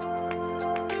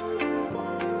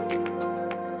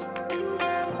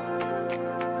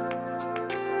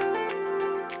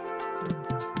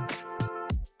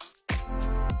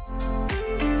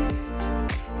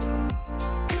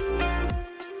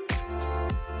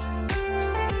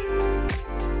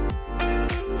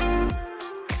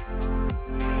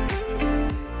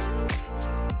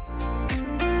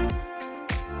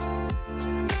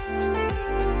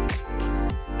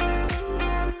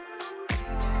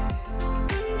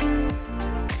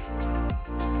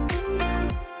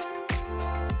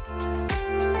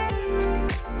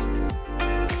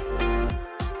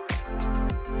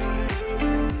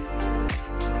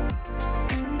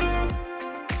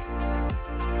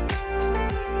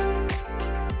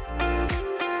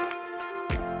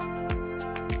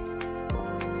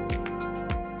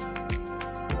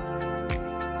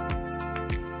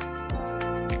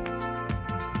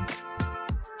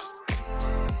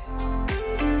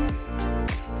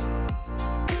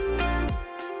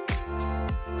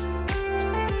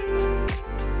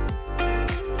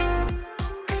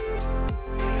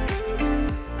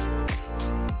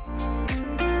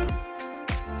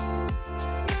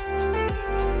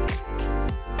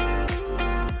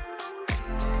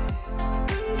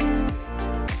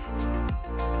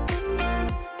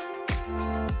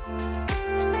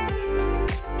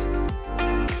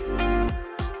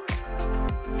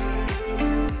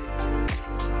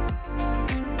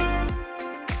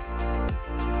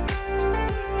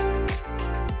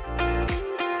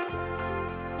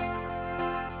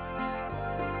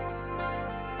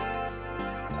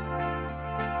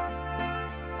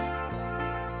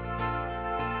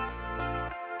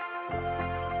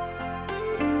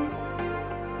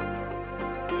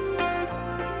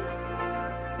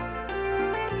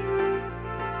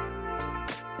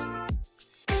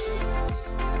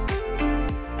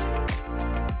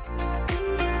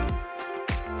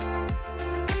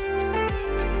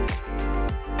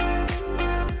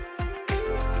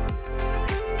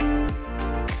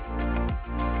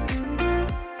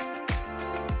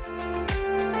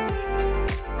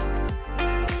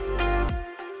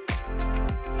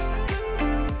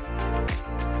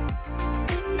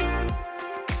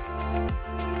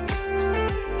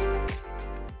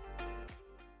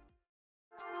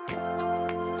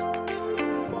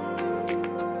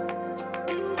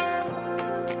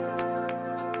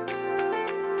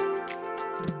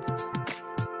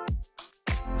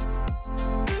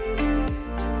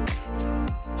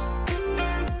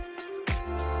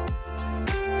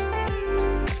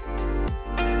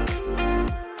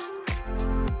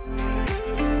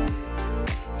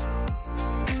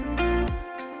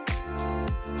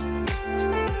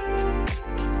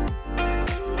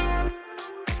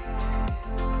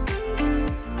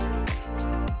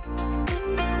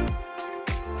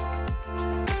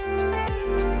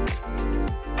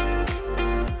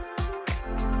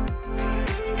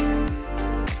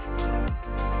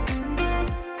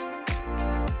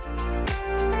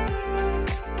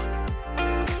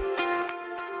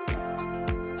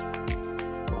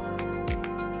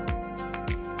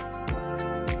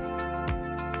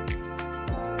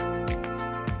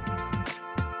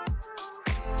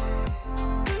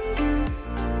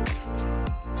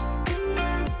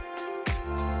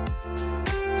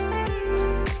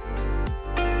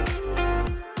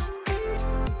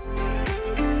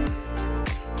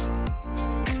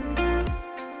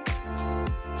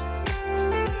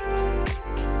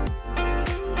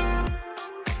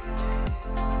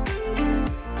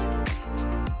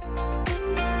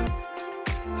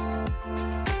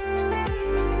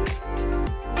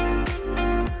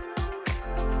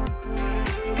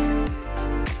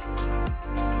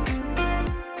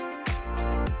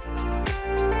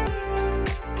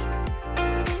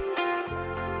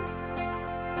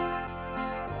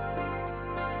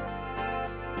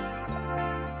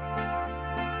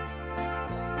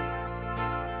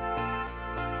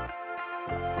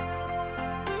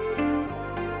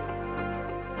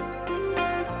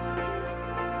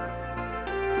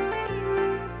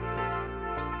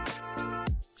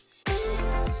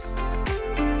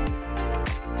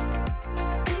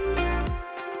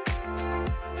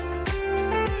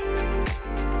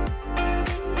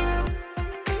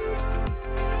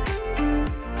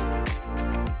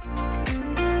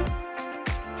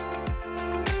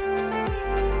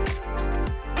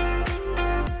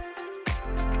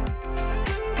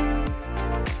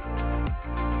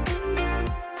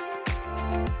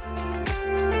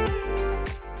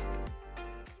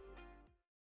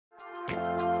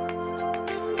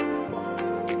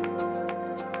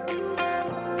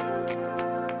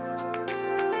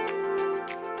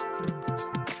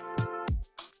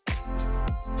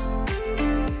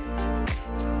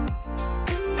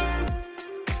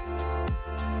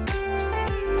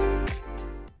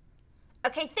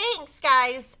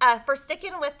 guys for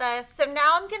sticking with us. So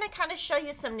now I'm going to kind of show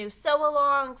you some new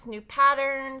sew-alongs, new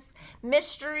patterns,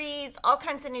 mysteries, all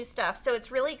kinds of new stuff. So it's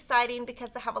really exciting because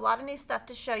I have a lot of new stuff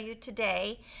to show you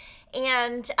today.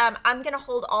 And I'm going to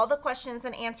hold all the questions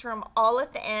and answer them all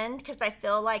at the end because I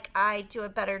feel like I do a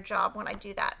better job when I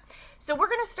do that. So we're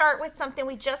going to start with something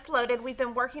we just loaded. We've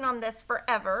been working on this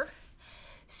forever.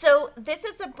 So this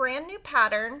is a brand new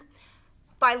pattern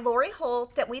by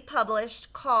HOLT that we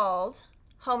published called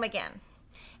Home Again.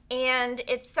 And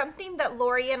it's something that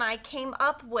Lori and I came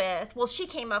up with. Well, she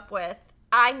came up with.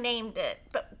 I named it,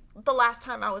 but the last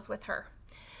time I was with her.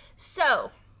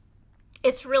 So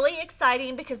it's really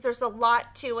exciting because there's a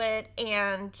lot to it,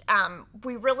 and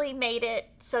we really made it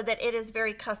so that it is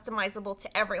very customizable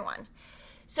to everyone.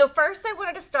 So first I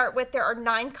wanted to start with there are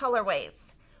 9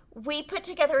 colorways. We put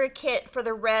together a kit for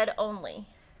the red only.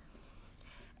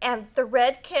 And the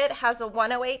red kit has a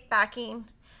 108 backing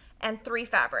and 3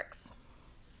 fabrics.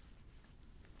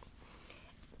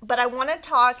 But I want to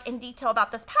talk in detail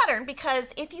about this pattern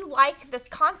because if you like this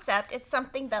concept, it's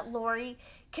something that Lori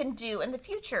can do in the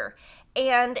future.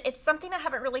 And it's something I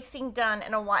haven't really seen done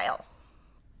in a while.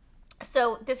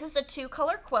 So this is a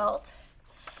 2-color quilt.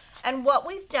 And what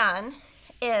we've done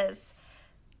is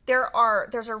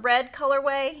there's a red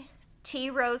colorway, tea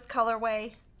rose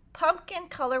colorway, pumpkin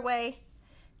colorway,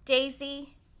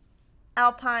 daisy,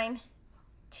 alpine,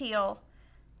 teal,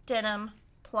 denim,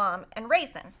 plum, and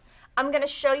raisin. I'm going to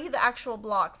show you the actual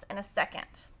blocks in a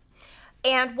second.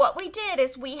 And what we did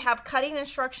is we have cutting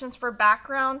instructions for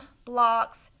background,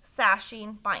 blocks,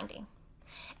 sashing, binding.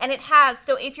 And it has,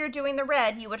 so if you're doing the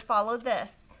red, you would follow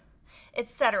this,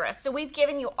 etc. So we've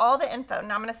given you all the info.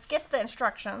 Now I'm going to skip the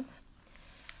instructions,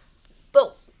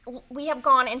 but we have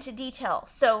gone into detail.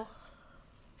 So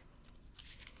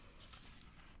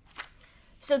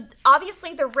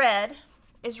obviously the red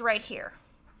is right here.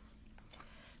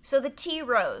 So the tea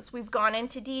rose, we've gone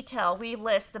into detail. We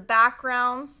list the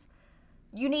backgrounds.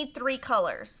 You need 3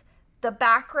 colors. The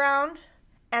background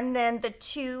and then the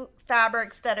 2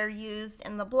 fabrics that are used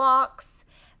in the blocks.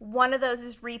 One of those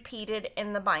is repeated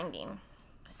in the binding.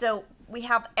 So we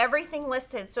have everything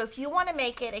listed. So if you want to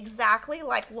make it exactly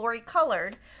like Lori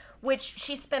colored, which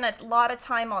she spent a lot of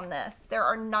time on this, there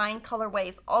are 9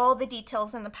 colorways, all the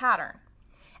details in the pattern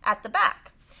at the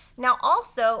back. Now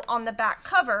also on the back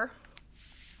cover,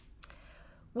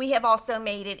 we have also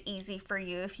made it easy for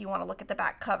you if you want to look at the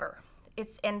back cover.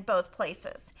 It's in both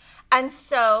places. And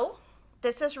so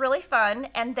this is really fun.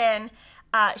 And then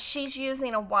she's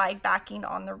using a wide backing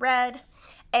on the red.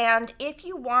 And if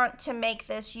you want to make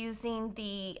this using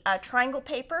the triangle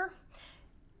paper,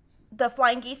 the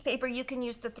flying geese paper, you can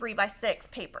use the 3x6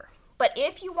 paper. But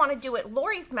if you want to do it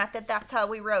Lori's method, that's how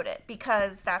we wrote it,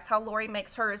 because that's how Lori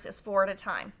makes hers, is 4 at a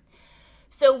time.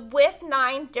 So with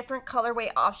 9 different colorway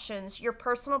options, your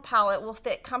personal palette will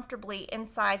fit comfortably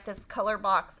inside this color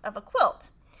box of a quilt.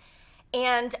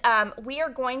 And we are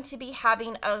going to be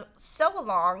having a sew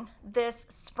along this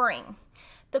spring.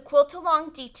 The quilt along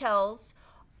details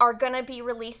are going to be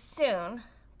released soon,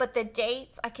 but the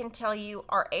dates I can tell you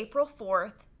are April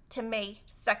 4th to May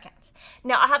 2nd.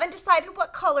 Now I haven't decided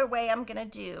what colorway I'm going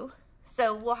to do,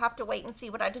 so we'll have to wait and see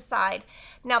what I decide.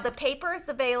 Now the paper is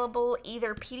available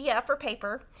either PDF or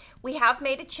paper. We have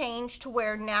made a change to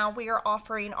where now we are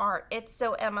offering our It's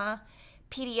So Emma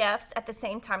PDFs at the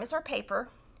same time as our paper,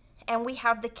 and we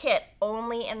have the kit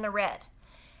only in the red.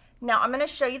 Now I'm going to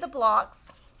show you the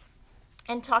blocks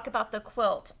and talk about the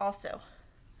quilt also.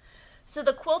 So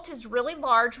the quilt is really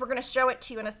large. We're going to show it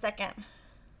to you in a second.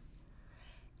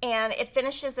 And it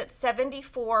finishes at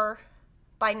 74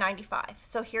 by 95.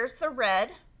 So here's the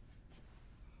red.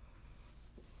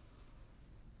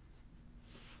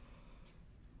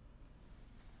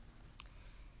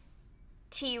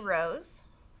 Tea rose.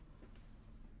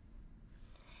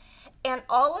 And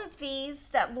all of these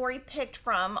that Lori picked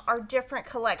from are different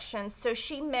collections. So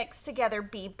she mixed together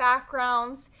bee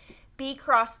backgrounds, bee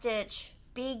cross stitch,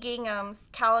 bee ginghams,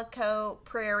 calico,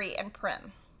 prairie, and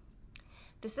prim.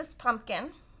 This is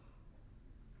pumpkin.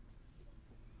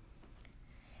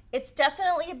 It's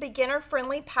definitely a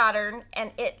beginner-friendly pattern,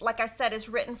 and it, like I said, is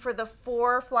written for the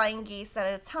 4 flying geese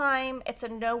at a time. It's a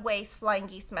no-waste flying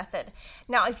geese method.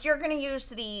 Now, if you're going to use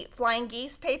the flying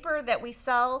geese paper that we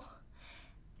sell,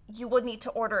 you will need to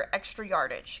order extra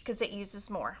yardage because it uses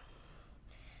more.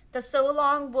 The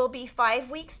sew-along will be 5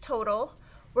 weeks total.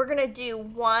 We're going to do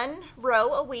 1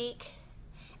 row a week,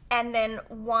 and then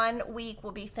 1 week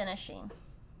will be finishing.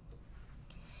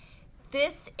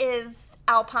 This is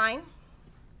alpine.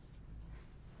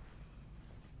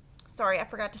 Sorry, I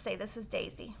forgot to say this is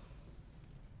daisy.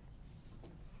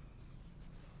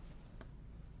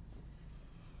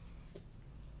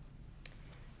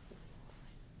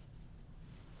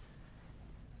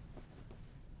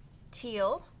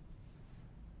 teal,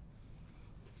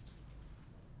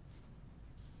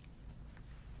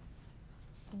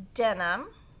 denim.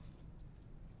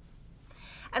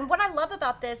 And what I love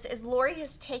about this is Lori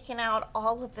has taken out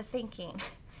all of the thinking.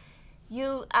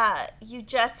 You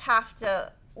just have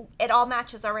to, it all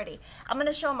matches already. I'm going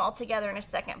to show them all together in a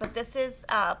second, but this is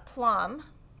plum,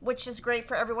 which is great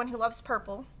for everyone who loves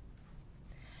purple.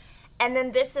 And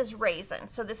then this is raisin,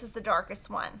 so this is the darkest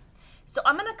one. So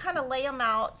I'm going to kind of lay them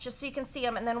out just so you can see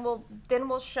them, and then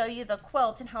we'll show you the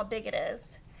quilt and how big it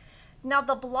is. Now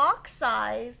the block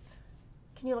size,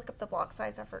 can you look up the block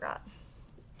size? I forgot.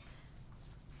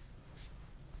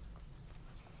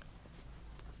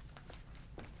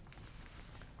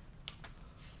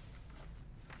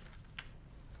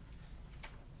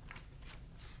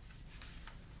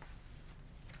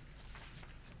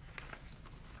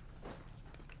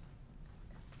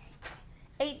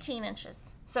 $18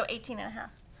 inches, so 18 and a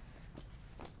half.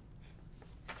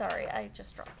 Sorry, I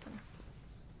just dropped them.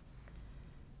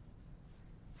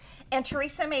 And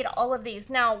Teresa made all of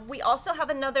these. Now, we also have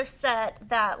another set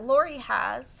that Lori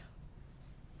has,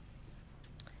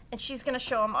 and she's going to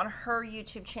show them on her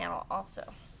YouTube channel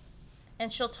also.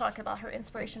 And she'll talk about her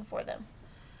inspiration for them.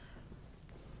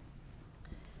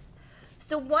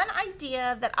 So one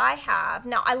idea that I have,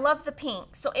 now I love the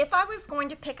pink. So if I was going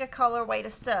to pick a colorway to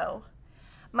sew,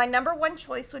 my number one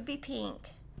choice would be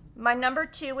pink, my number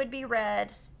two would be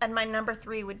red, and my number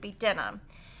three would be denim.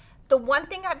 The one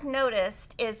thing I've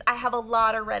noticed is I have a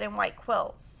lot of red and white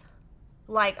quilts,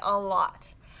 like a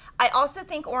lot. I also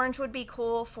think orange would be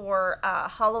cool for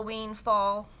Halloween,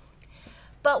 fall.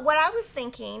 But what I was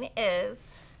thinking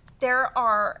is there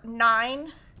are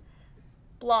 9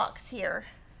 blocks here,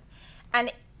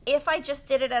 and if I just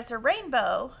did it as a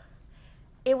rainbow,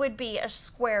 it would be a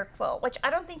square quilt, which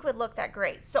I don't think would look that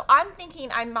great. So I'm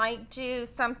thinking I might do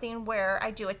something where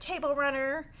I do a table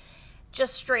runner,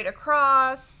 just straight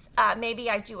across.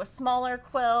 Maybe I do a smaller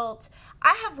quilt.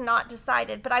 I have not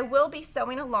decided, but I will be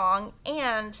sewing along.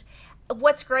 And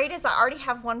what's great is I already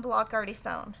have 1 block already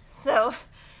sewn. So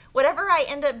whatever I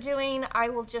end up doing, I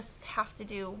will just have to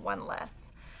do 1 less.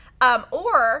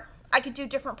 Or I could do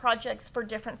different projects for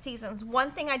different seasons. One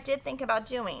thing I did think about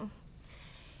doing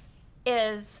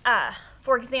is,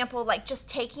 for example, like just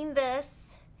taking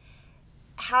this,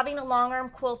 having a long arm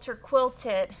quilter quilt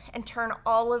it, and turn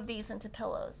all of these into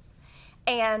pillows.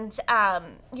 And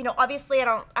you know, obviously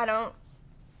I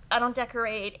don't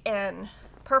decorate in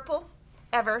purple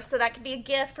ever, so that could be a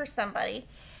gift for somebody.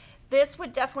 This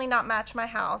would definitely not match my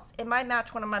house. It might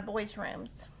match one of my boys'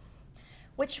 rooms.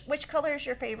 Which color is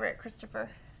your favorite,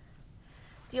 Christopher?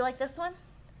 Do you like this one?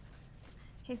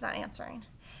 He's not answering.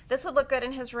 This would look good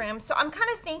in his room. So I'm kind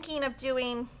of thinking of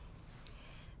doing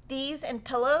these in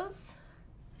pillows,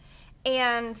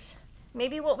 and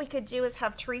maybe what we could do is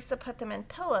have Teresa put them in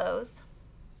pillows.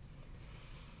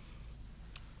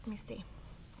 Let me see.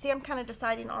 See, I'm kind of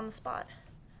deciding on the spot.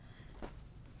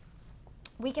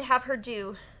 We could have her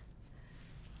do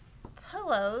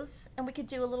pillows, and we could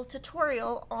do a little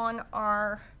tutorial on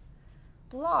our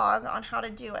blog on how to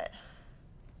do it.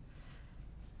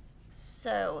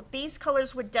 So these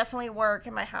colors would definitely work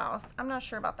in my house. I'm not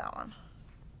sure about that one,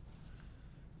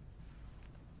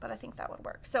 but I think that would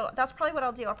work. So that's probably what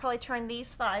I'll do. I'll probably turn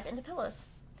these 5 into pillows.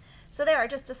 So there, I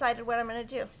just decided what I'm going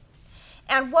to do.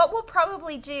 And what we'll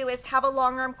probably do is have a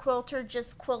long arm quilter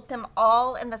just quilt them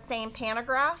all in the same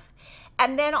pantograph.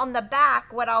 And then on the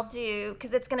back, what I'll do,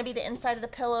 because it's going to be the inside of the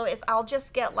pillow, is I'll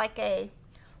just get like a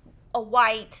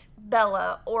white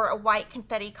Bella or a white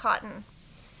confetti cotton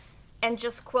and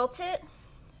just quilt it.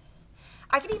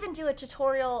 I could even do a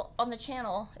tutorial on the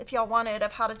channel if y'all wanted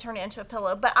of how to turn it into a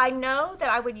pillow, but I know that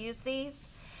I would use these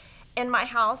in my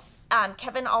house.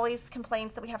 Kevin always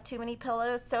complains that we have too many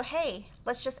pillows, so hey,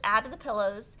 let's just add to the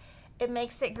pillows. It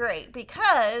makes it great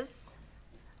because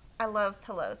I love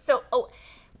pillows. So,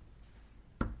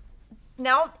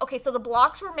 now, okay, so the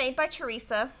blocks were made by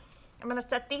Teresa. I'm gonna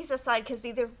set these aside because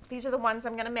these are the ones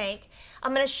I'm gonna make.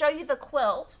 I'm gonna show you the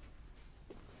quilt.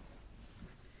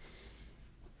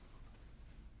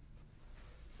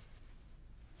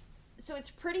 So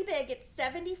it's pretty big. It's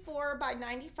 74 by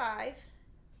 95.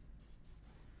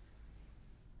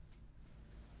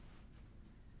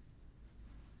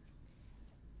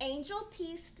 Angel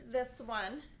pieced this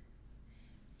one.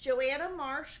 Joanna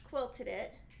Marsh quilted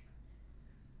it.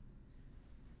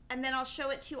 And then I'll show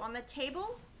it to you on the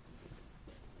table.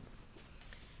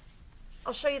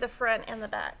 I'll show you the front and the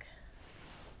back.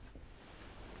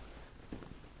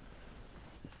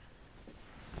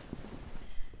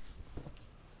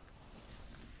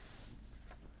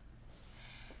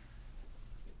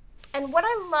 And what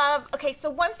I love, okay, so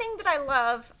one thing that I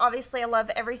love, obviously I love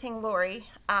everything Lori,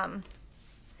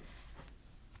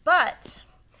 but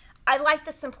I like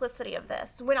the simplicity of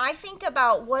this. When I think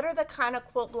about what are the kind of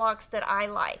quilt blocks that I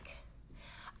like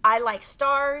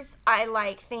stars, I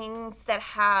like things that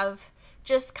have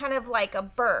just kind of like a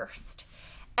burst.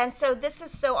 And so this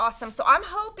is so awesome. So I'm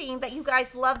hoping that you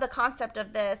guys love the concept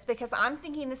of this, because I'm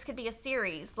thinking this could be a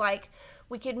series. Like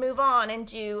we could move on and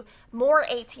do more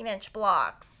 18-inch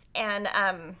blocks, and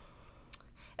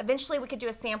eventually we could do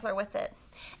a sampler with it.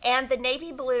 And the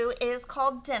navy blue is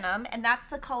called Denim, and that's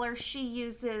the color she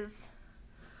uses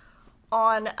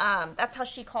on, that's how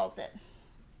she calls it.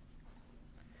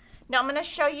 Now I'm going to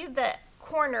show you the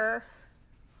corner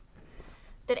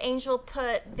that Angel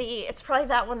put it's probably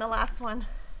that one, the last one.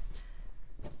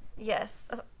 Yes.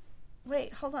 Oh,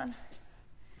 wait, hold on.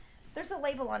 There's a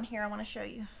label on here I want to show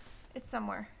you. It's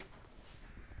somewhere.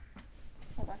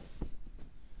 Hold on.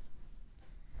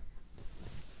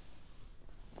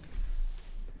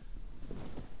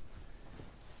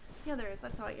 Yeah, there is. I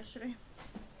saw it yesterday.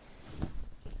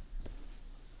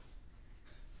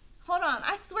 Hold on.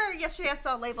 I swear yesterday I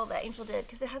saw a label that Angel did,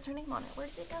 because it has her name on it. Where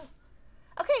did it go?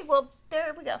 Okay, well,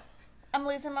 there we go. I'm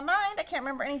losing my mind. I can't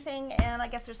remember anything, and I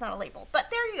guess there's not a label. But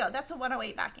there you go. That's a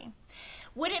 108 backing.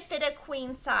 Would it fit a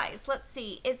queen size? Let's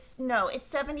see. It's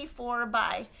 74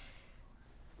 by...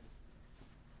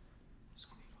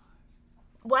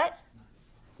 What?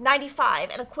 95,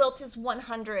 and a quilt is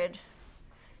 100.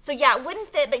 So yeah, it wouldn't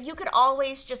fit, but you could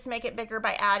always just make it bigger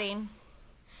by adding.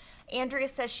 Andrea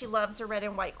says she loves a red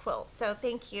and white quilt, so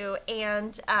thank you.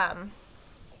 And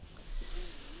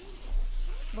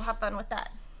we'll have fun with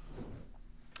that.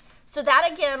 So that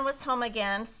again was home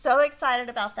again. So excited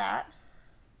about that.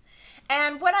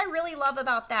 And what I really love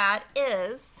about that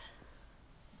is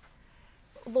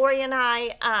Lori and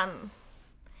I,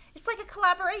 it's like a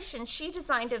collaboration. She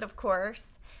designed it, of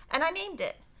course, and I named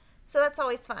it. So that's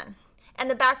always fun. And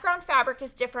the background fabric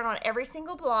is different on every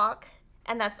single block,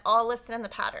 and that's all listed in the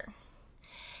pattern.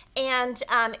 And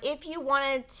if you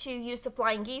wanted to use the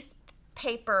Flying Geese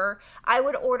paper, I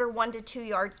would order 1 to 2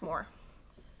 yards more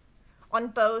on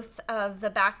both of the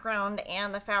background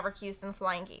and the fabric used in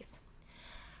Flying Geese.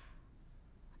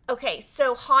 Okay,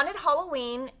 so Haunted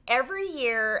Halloween, every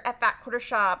year at Fat Quarter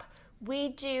Shop, we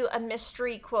do a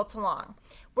mystery quilt along.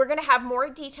 We're gonna have more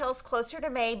details closer to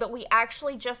May, but we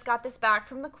actually just got this back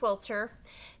from the Quilter.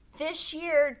 This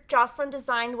year, Jocelyn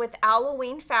designed with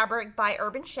Halloween fabric by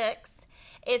Urban Chicks.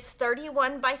 It's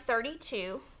 31 by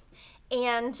 32,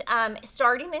 and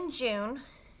starting in June,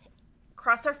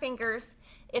 cross our fingers,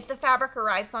 if the fabric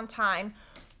arrives on time,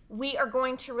 we are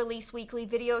going to release weekly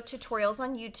video tutorials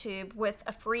on YouTube with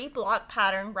a free block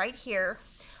pattern right here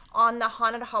on the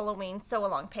Haunted Halloween Sew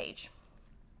Along page.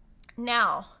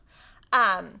 Now,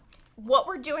 what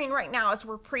we're doing right now is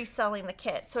we're pre-selling the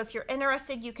kit. So if you're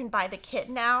interested, you can buy the kit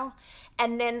now,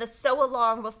 and then the Sew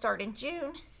Along will start in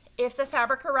June if the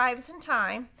fabric arrives in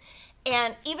time.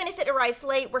 And even if it arrives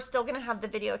late, we're still going to have the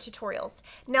video tutorials.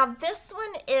 Now this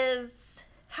one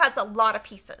has a lot of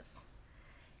pieces.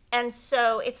 And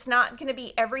so it's not going to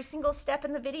be every single step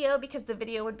in the video, because the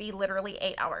video would be literally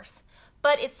 8 hours.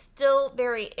 But it's still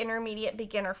very intermediate,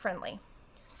 beginner friendly.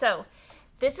 So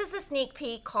this is a sneak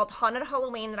peek called Haunted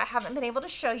Halloween that I haven't been able to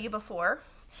show you before.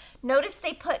 Notice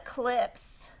they put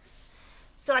clips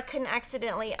so I couldn't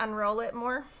accidentally unroll it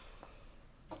more.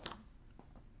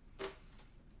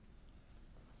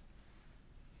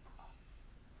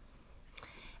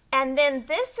 And then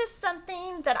this is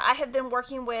something that I have been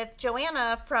working with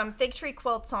Joanna from Fig Tree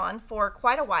Quilts on for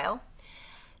quite a while.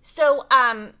 So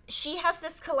she has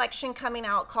this collection coming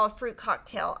out called Fruit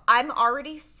Cocktail. I'm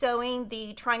already sewing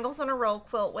the Triangles on a Roll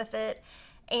quilt with it,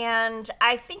 and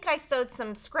I think I sewed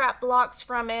some scrap blocks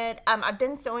from it. I've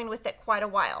been sewing with it quite a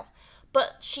while.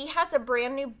 But she has a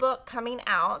brand new book coming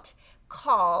out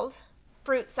called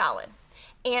Fruit Salad,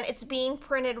 and it's being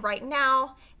printed right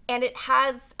now, and it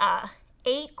has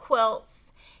 8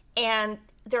 quilts, and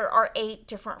there are 8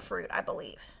 different fruit, I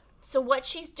believe. So what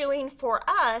she's doing for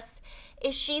us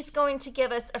is she's going to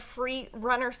give us a free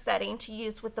runner setting to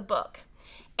use with the book.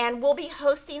 And we'll be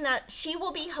hosting that. She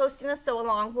will be hosting the sew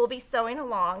along. We'll be sewing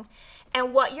along.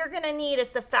 And what you're going to need is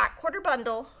the Fat Quarter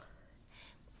bundle.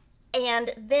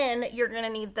 And then you're going to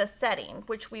need the setting,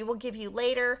 which we will give you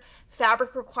later.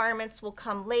 Fabric requirements will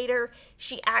come later.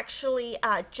 She actually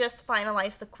just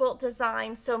finalized the quilt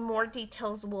design, so more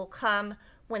details will come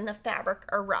when the fabric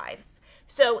arrives.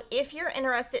 So if you're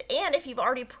interested, and if you've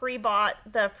already pre-bought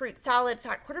the Fruit Salad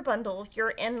Fat Quarter bundle, you're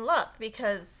in luck,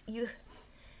 because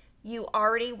you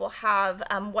already will have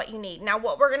what you need. Now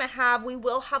what we're going to have, we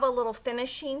will have a little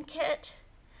finishing kit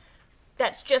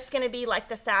That's just going to be like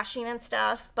the sashing and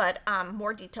stuff, but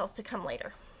more details to come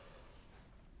later.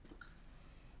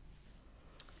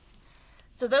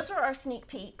 So those are our sneak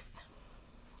peeks.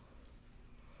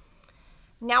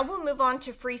 Now we'll move on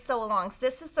to free sew-alongs.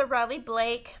 This is the Riley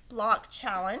Blake Block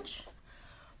Challenge,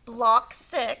 Block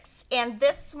 6, and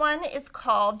this one is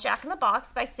called Jack in the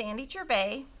Box by Sandy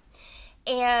Gervais,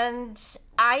 and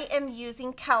I am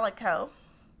using calico,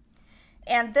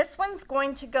 and this one's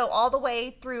going to go all the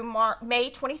way through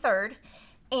May 23rd,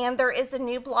 and there is a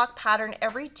new block pattern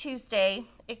every Tuesday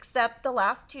except the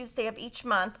last Tuesday of each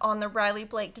month on the Riley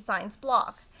Blake Designs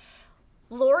block.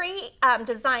 Lori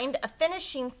designed a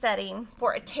finishing setting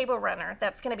for a table runner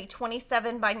that's going to be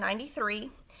 27 by 93.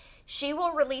 She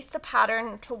will release the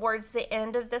pattern towards the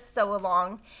end of this sew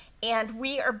along, and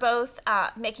we are both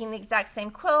making the exact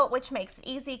same quilt, which makes it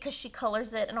easy because she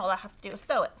colors it and all I have to do is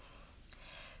sew it.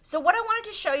 So what I wanted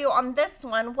to show you on this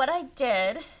one, what I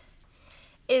did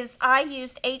is I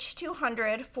used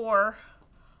H200 for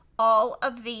all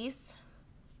of these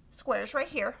squares right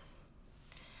here.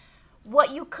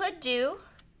 What you could do,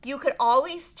 you could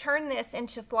always turn this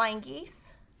into flying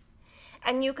geese,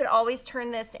 and you could always turn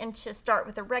this into start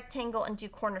with a rectangle and do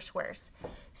corner squares.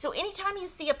 So anytime you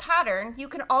see a pattern, you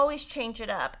can always change it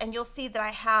up, and you'll see that I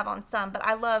have on some, but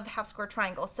I love half square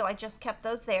triangles, so I just kept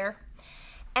those there.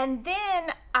 And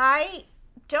then I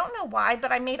don't know why,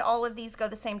 but I made all of these go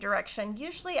the same direction.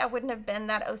 Usually I wouldn't have been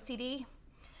that OCD.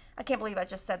 I can't believe I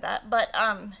just said that, but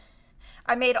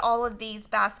I made all of these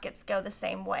baskets go the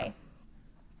same way.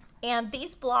 And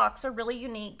these blocks are really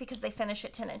unique because they finish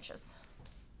at 10 inches.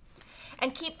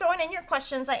 And keep throwing in your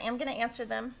questions. I am going to answer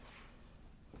them.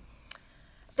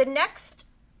 The next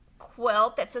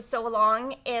quilt that's a sew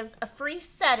along is a free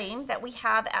setting that we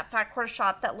have at Fat Quarter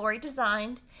Shop that Lori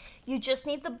designed. You just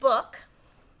need the book.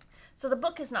 So the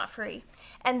book is not free.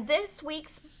 And this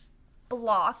week's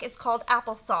block is called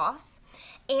Applesauce.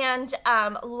 And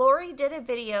Lori did a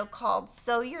video called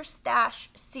Sew Your Stash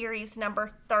Series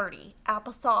number 30,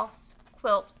 Applesauce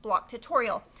Quilt Block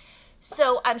Tutorial.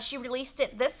 So she released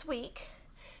it this week.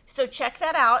 So check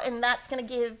that out, and that's going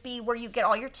to be where you get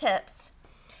all your tips.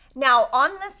 Now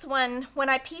on this one, when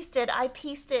I pieced it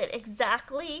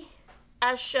exactly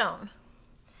as shown.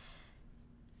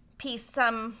 Pieced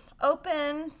some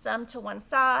open, some to one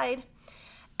side.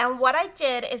 And what I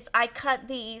did is I cut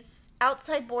these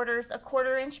outside borders a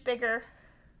 1/4 inch bigger,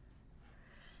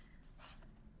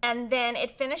 and then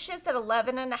it finishes at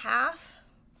 11.5,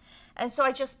 and so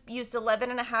I just used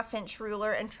 11.5 inch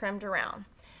ruler and trimmed around.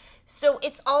 So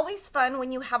it's always fun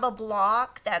when you have a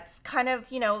block that's kind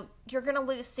of, you know, you're gonna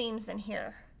lose seams in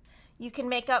here. You can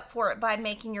make up for it by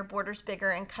making your borders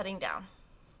bigger and cutting down.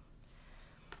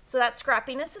 So that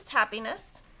Scrappiness is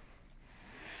Happiness.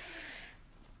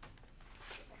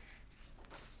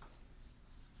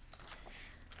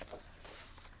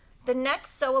 The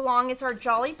next sew along is our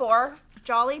Jolly Bar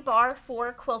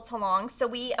 4 quilt along. So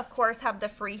we of course have the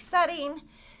free setting.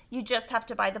 You just have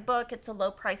to buy the book. It's a low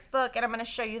price book, and I'm going to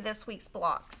show you this week's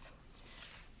blocks.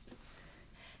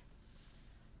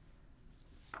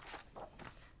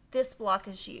 This block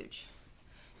is huge.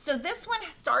 So this one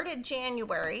started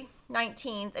January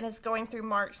 19th and is going through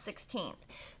March 16th.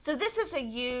 So this is a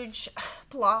huge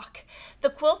block.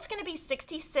 The quilt's going to be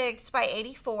 66 by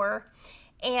 84.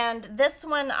 And this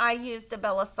one I used a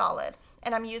Bella Solid,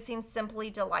 and I'm using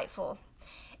Simply Delightful.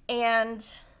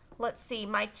 And let's see,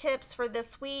 my tips for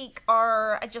this week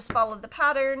are I just followed the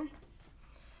pattern,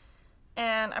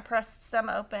 and I pressed some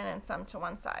open and some to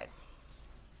one side.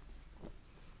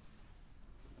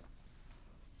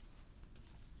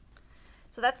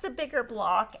 So that's the bigger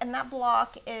block, and that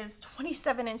block is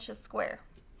 27 inches square.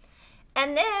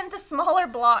 And then the smaller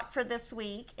block for this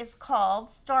week is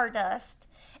called Stardust,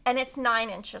 and it's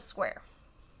 9 inches square.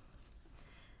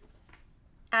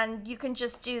 And you can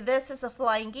just do this as a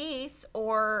flying geese,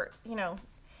 or, you know,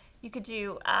 you could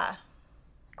do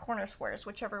corner squares,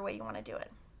 whichever way you want to do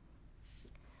it.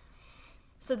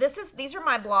 So these are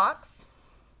my blocks.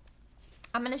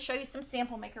 I'm going to show you some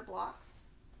sample maker blocks.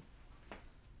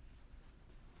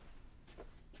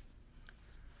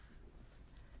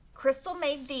 Crystal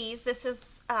made these. This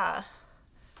is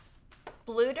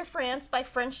Bleu de France by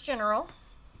French General.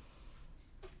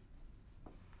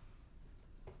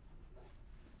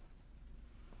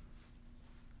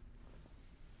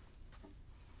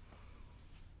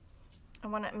 I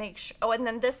want to make sure. Oh, and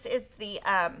then this is the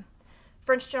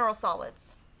French General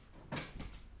Solids.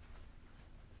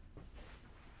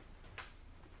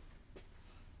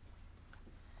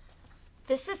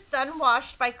 This is Sun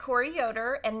Washed by Corey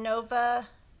Yoder, and Nova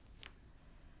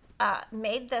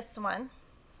made this one.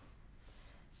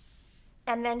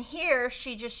 And then here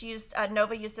she just used,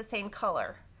 Nova used the same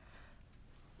color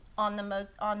on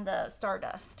the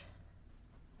Stardust.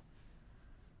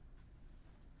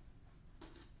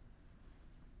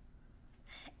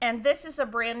 And this is a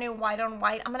brand new white on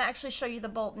white. I'm gonna actually show you the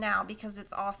bolt now because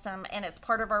it's awesome and it's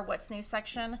part of our what's new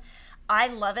section. I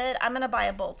love it. I'm gonna buy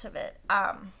a bolt of it.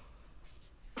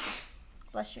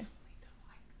 Bless you.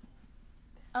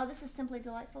 Oh, this is Simply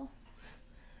Delightful.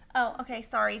 Oh, okay,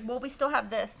 sorry. Well, we still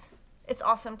have this. It's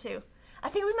awesome too. I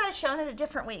think we might have shown it a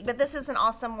different week, but this is an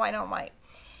awesome white on white.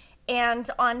 And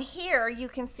on here, you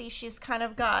can see she's kind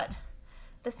of got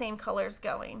the same colors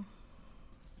going.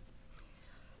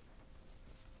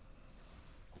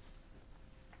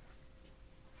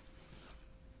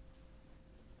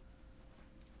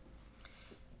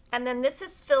 And then this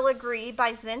is Filigree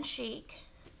by Zen Chic.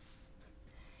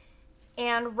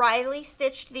 And Riley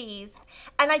stitched these.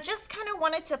 And I just kind of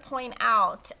wanted to point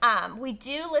out, we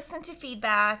do listen to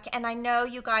feedback, and I know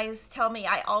you guys tell me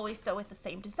I always sew with the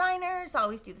same designers, I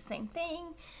always do the same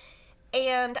thing.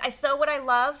 And I sew what I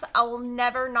love. I will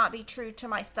never not be true to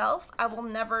myself. I will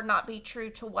never not be true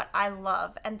to what I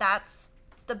love. And that's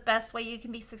the best way you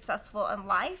can be successful in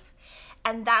life.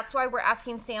 And that's why we're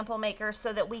asking sample makers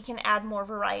so that we can add more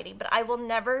variety. But I will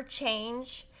never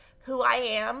change who I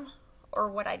am or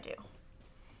what I do.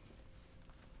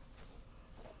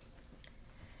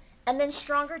 And then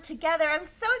Stronger Together. I'm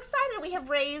so excited. We have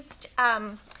raised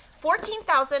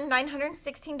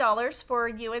 $14,916 for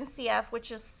UNCF,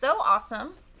 which is so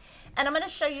awesome. And I'm going to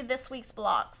show you this week's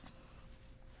blocks.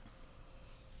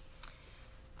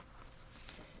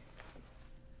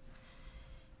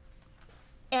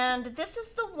 And this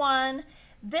is the one,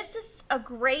 this is a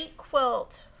great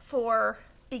quilt for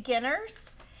beginners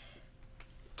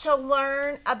to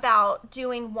learn about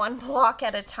doing one block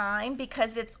at a time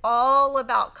because it's all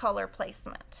about color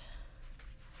placement.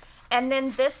 And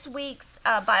then this week's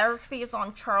biography is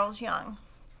on Charles Young.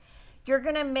 You're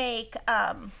gonna make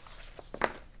a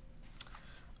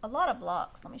lot of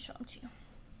blocks. Let me show them to you.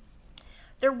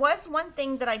 There was one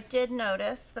thing that I did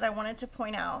notice that I wanted to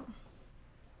point out.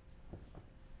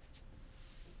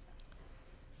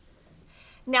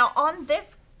 Now on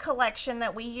this collection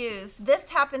that we use, this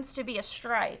happens to be a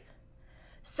stripe.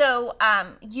 So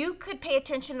you could pay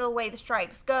attention to the way the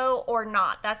stripes go or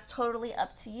not. That's totally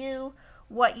up to you,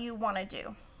 what you want to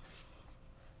do.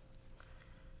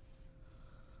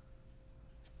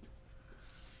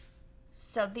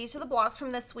 So these are the blocks from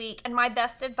this week, and my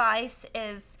best advice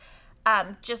is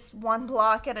just one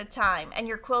block at a time, and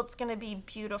your quilt's going to be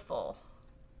beautiful.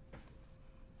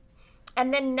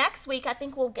 And then next week, I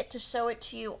think we'll get to show it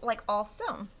to you like all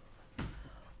sewn.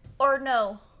 Or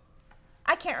no,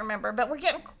 I can't remember, but we're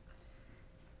getting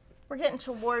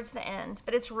towards the end,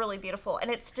 but it's really beautiful.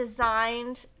 And it's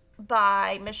designed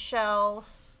by Michelle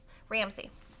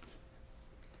Ramsey.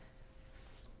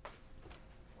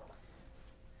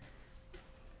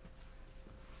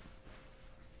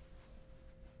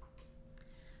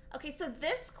 Okay, so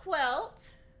this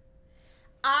quilt,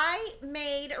 I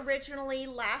made originally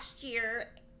last year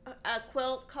a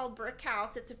quilt called Brick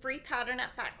House. It's a free pattern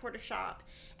at Fat Quarter Shop,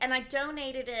 and I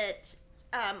donated it.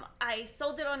 I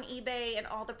sold it on eBay, and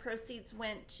all the proceeds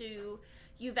went to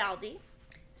Uvalde.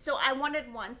 So I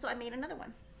wanted one, so I made another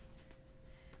one.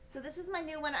 So this is my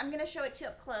new one. I'm going to show it to you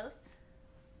up close.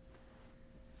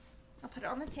 I'll put it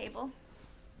on the table.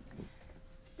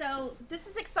 So this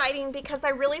is exciting because I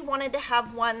really wanted to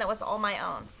have one that was all my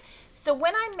own. So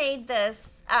when I made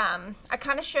this, I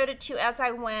kind of showed it to you as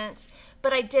I went,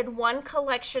 but I did one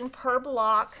collection per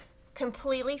block,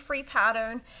 completely free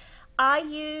pattern. I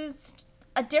used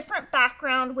a different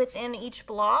background within each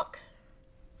block,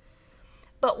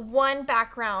 but one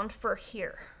background for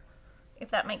here, if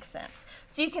that makes sense.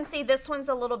 So you can see this one's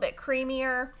a little bit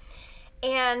creamier.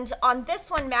 And on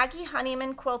this one, Maggie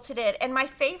Honeyman quilted it. And my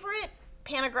favorite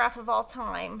pantograph of all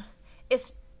time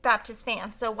is Baptist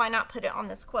Fan, so why not put it on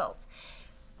this quilt?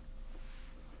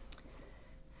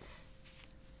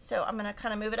 So I'm going to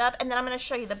kind of move it up, and then I'm going to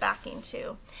show you the backing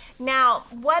too. Now,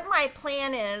 what my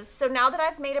plan is, so now that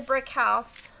I've made a brick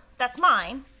house that's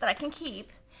mine, that I can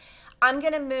keep, I'm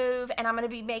going to move, and I'm going to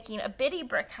be making a bitty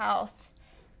brick house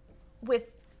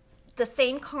with the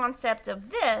same concept of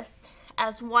this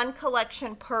as one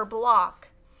collection per block.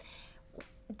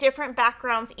 Different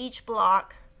backgrounds each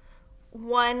block,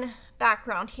 one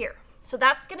background here. So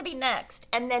that's going to be next.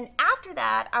 And then after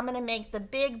that, I'm going to make the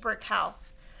big brick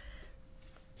house.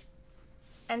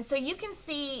 And so you can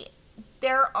see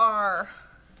there are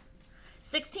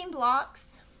 16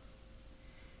 blocks,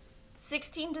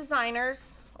 16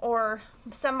 designers or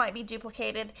some might be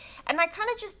duplicated. And I kind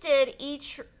of just did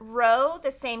each row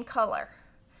the same color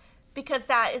because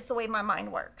that is the way my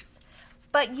mind works.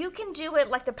 But you can do it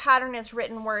like the pattern is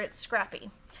written where it's scrappy.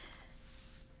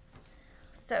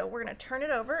 So we're going to turn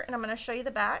it over and I'm going to show you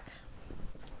the back.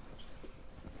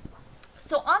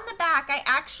 So on the back, I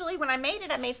actually, when I made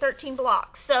it, I made 13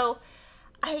 blocks. So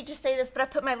I hate to say this, but I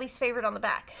put my least favorite on the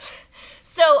back.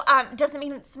 So doesn't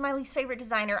mean it's my least favorite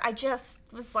designer. I just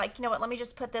was like, you know what, let me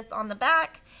just put this on the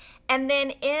back. And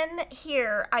then in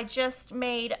here, I just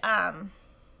made, I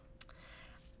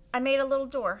made a little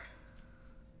door.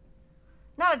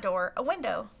 Not a door, a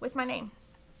window with my name.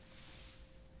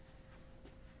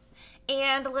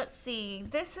 And let's see,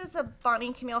 this is a Bonnie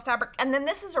and Camille fabric. And then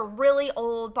this is a really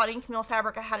old Bonnie and Camille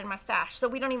fabric I had in my stash. So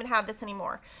we don't even have this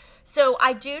anymore. So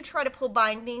I do try to pull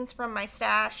bindings from my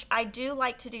stash. I do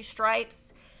like to do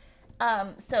stripes.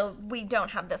 So we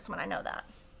don't have this one, I know that.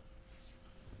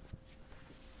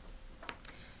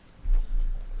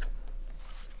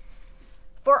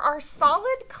 For our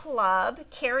Solid Club,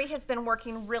 Carrie has been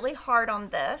working really hard on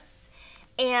this.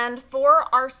 And for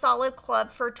our Solid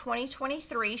Club for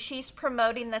 2023, she's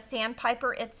promoting the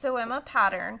Sandpiper It's So Emma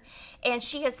pattern. And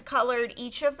she has colored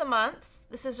each of the months.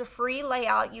 This is a free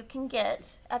layout you can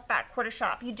get at Fat Quarter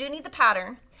Shop. You do need the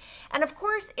pattern. And of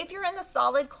course, if you're in the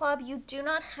Solid Club, you do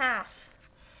not have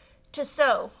to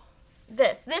sew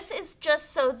this. This is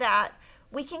just so that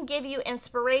we can give you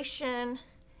inspiration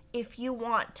if you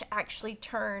want to actually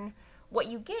turn what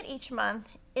you get each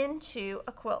month into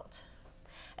a quilt.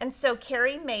 And so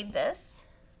Carrie made this.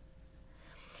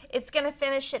 It's going to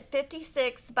finish at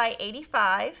 56 by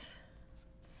 85.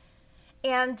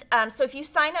 And so if you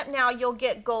sign up now, you'll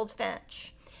get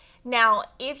Goldfinch. Now,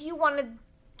 if you wanted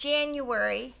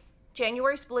January's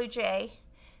Blue Jay,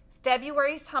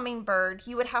 February's Hummingbird,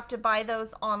 you would have to buy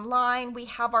those online. We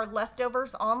have our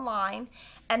leftovers online.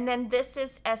 And then this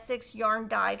is Essex Yarn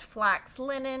Dyed Flax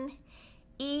Linen,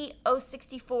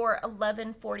 E064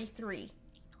 1143.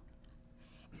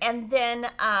 And then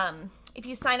if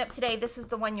you sign up today, this is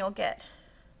the one you'll get.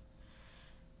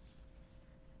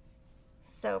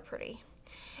 So pretty.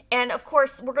 And of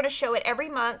course, we're going to show it every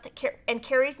month. And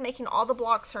Carrie's making all the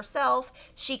blocks herself.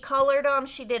 She colored them.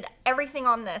 She did everything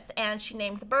on this. And she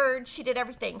named the bird. She did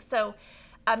everything. So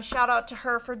shout out to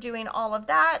her for doing all of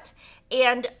that.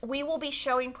 And we will be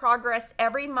showing progress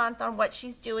every month on what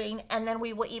she's doing. And then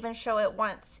we will even show it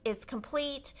once it's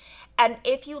complete. And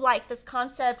if you like this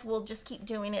concept, we'll just keep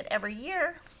doing it every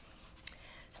year.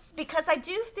 Because I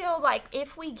do feel like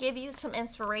if we give you some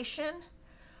inspiration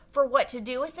for what to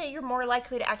do with it, you're more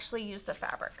likely to actually use the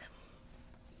fabric.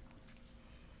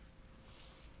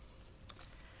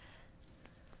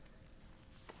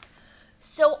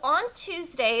 So on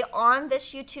Tuesday on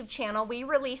this YouTube channel, we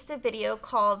released a video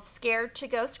called Scared to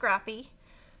Go Scrappy.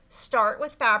 Start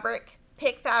with fabric,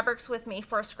 pick fabrics with me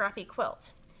for a scrappy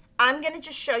quilt. I'm going to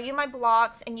just show you my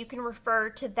blocks and you can refer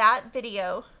to that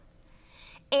video.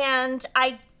 And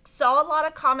I saw a lot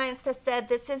of comments that said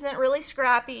this isn't really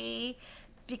scrappy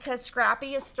because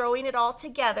scrappy is throwing it all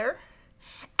together.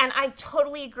 And I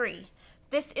totally agree.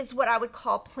 This is what I would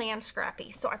call planned scrappy.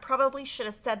 So I probably should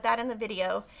have said that in the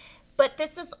video. But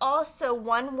this is also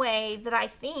one way that I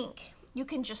think you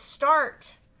can just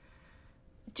start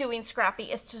doing scrappy,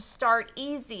 is to start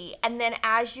easy. And then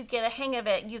as you get a hang of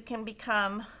it, you can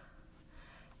become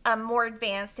more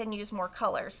advanced and use more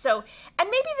colors. So, and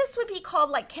maybe this would be called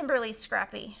like Kimberly's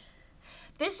scrappy.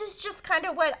 This is just kind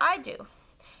of what I do.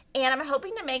 And I'm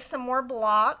hoping to make some more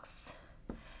blocks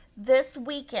this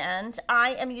weekend.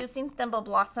 I am using Thimble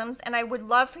Blossoms, and I would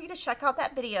love for you to check out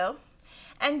that video.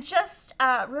 And just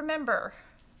remember,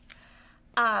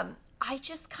 I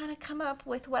just kind of come up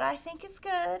with what I think is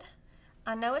good.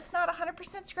 I know it's not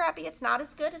 100% scrappy. It's not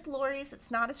as good as Lori's.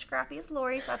 It's not as scrappy as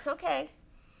Lori's. That's okay.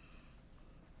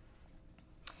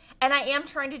 And I am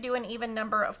trying to do an even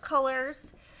number of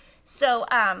colors. So,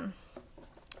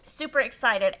 super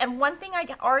excited. And one thing I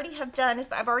already have done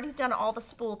is I've already done all the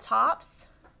spool tops.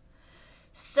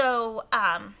 So,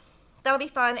 that'll be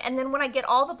fun. And then when I get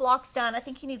all the blocks done, I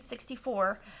think you need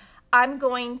 64, I'm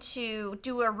going to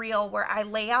do a reel where I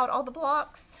lay out all the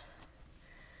blocks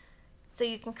so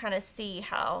you can kind of see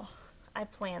how I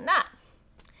plan that.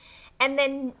 And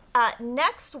then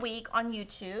next week on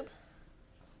YouTube,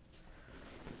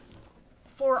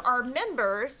 for our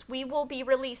members, we will be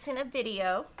releasing a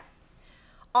video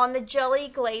on the Jelly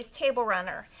Glazed Table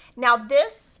Runner. Now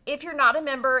this, if you're not a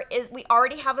member, we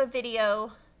already have a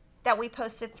video that we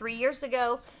posted 3 years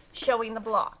ago showing the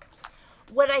block.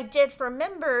 What I did for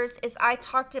members is I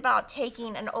talked about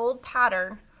taking an old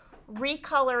pattern,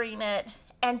 recoloring it,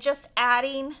 and just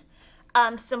adding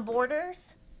some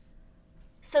borders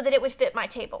so that it would fit my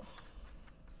table.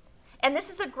 And this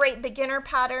is a great beginner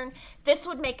pattern. This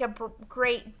would make a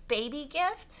great baby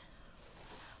gift,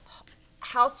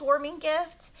 housewarming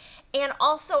gift. And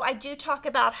also I do talk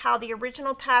about how the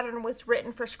original pattern was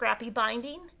written for scrappy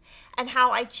binding and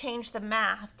how I changed the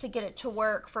math to get it to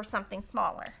work for something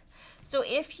smaller. So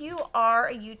if you are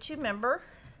a YouTube member,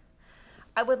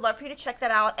 I would love for you to check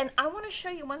that out. And I want to show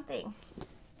you one thing.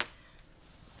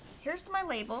 Here's my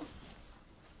label.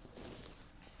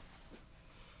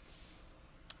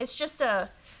 It's just a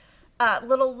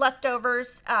little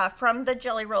leftovers from the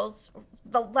jelly rolls,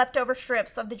 the leftover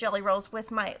strips of the jelly rolls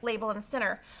with my label in the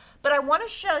center. But I want to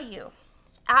show you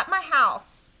at my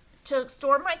house to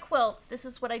store my quilts. This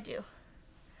is what I do.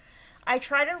 I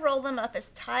try to roll them up as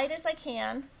tight as I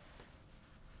can.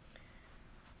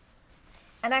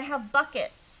 And I have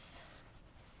buckets.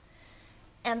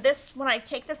 And this, when I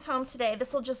take this home today,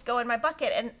 this will just go in my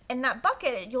bucket. And in that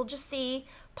bucket, you'll just see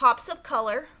pops of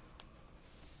color.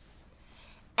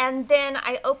 And then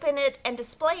I open it and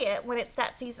display it when it's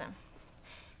that season.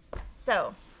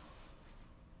 So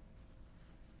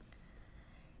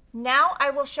now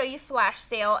I will show you flash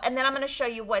sale, and then I'm going to show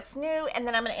you what's new, and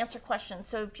then I'm going to answer questions.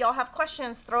 So if y'all have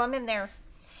questions, throw them in there.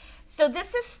 So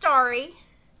this is Starry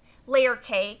layer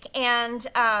cake, and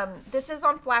this is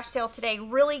on flash sale today.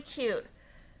 Really cute.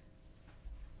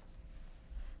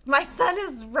 My son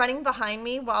is running behind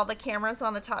me while the camera's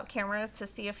on the top camera to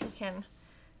see if he can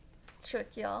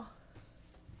trick y'all.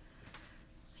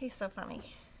 He's so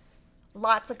funny.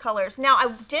 Lots of colors. Now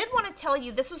I did want to tell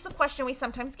you, this was a question we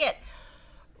sometimes get.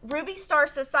 Ruby Star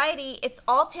Society, it's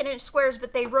all 10-inch squares,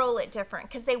 but they roll it different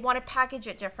because they want to package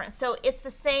it different. So it's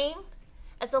the same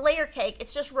as a layer cake,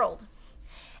 it's just rolled.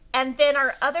 And then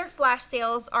our other flash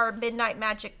sales are Midnight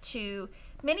Magic 2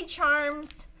 mini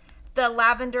charms, the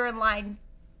Lavender and Lime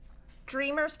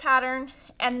Dreamers pattern,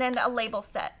 and then a label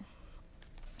set.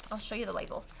 I'll show you the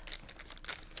labels.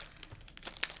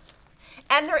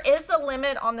 And there is a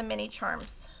limit on the mini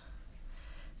charms.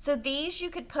 So these you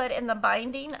could put in the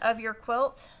binding of your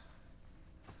quilt,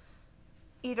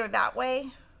 either that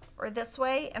way or this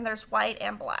way, and there's white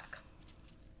and black.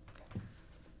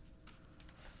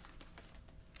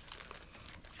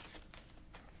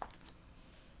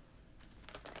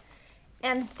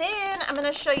 And then I'm going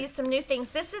to show you some new things.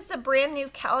 This is a brand new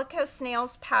Calico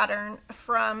Snails pattern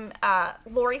from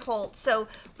Lori Holt. So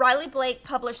Riley Blake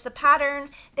published the pattern.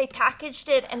 They packaged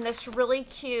it in this really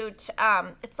cute,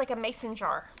 it's like a mason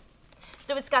jar.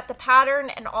 So it's got the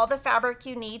pattern and all the fabric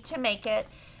you need to make it.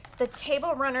 The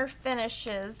table runner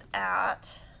finishes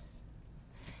at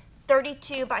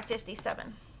 32 by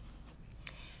 57.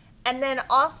 And then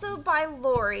also by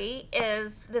Lori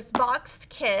is this boxed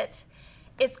kit.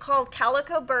 It's called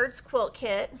Calico Birds Quilt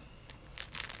Kit.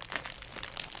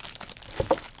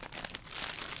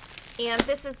 And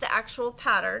this is the actual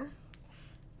pattern.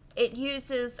 It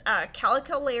uses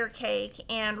calico layer cake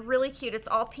and really cute. It's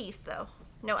all piece though,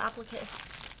 no applique.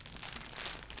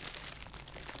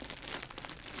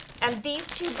 And these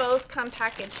two both come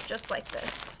packaged just like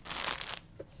this.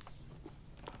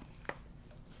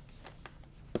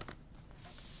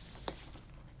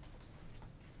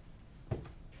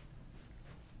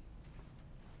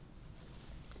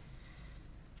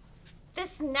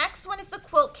 This next one is the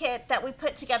quilt kit that we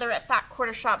put together at Fat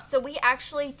Quarter Shop. So we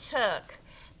actually took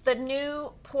the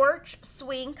new porch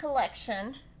swing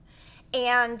collection,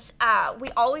 and we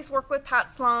always work with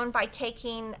Pat Sloan by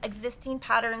taking existing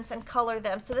patterns and color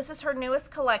them. So this is her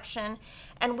newest collection,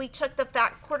 and we took the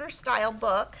Fat Quarter style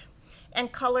book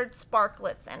and colored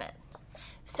sparklets in it.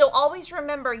 So always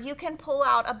remember, you can pull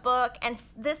out a book, and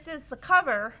this is the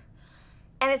cover,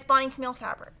 and it's Bonnie Camille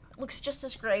fabric. It looks just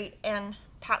as great in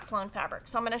Pat Sloan fabric.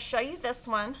 So I'm going to show you this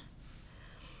one,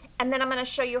 and then I'm going to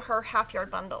show you her half yard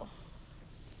bundle.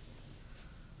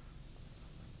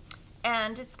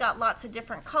 And it's got lots of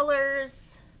different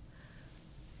colors.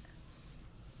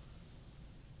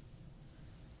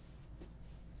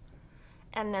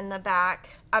 And then the back,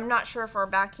 I'm not sure if our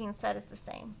backing set is the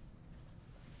same.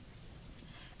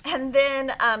 And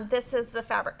then this is the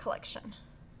fabric collection.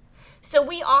 So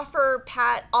we offer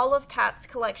all of Pat's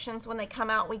collections when they come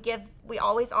out. We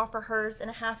always offer hers in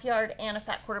a half yard and a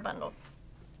fat quarter bundle.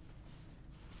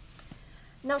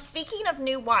 Now speaking of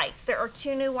new whites, there are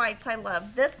two new whites I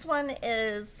love. This one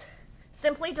is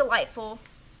Simply Delightful,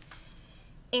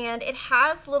 and it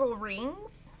has little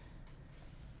rings.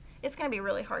 It's going to be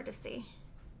really hard to see.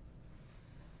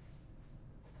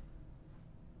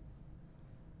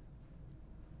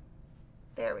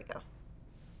 There we go.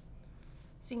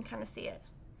 So you can kind of see it.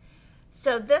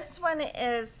 So this one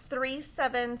is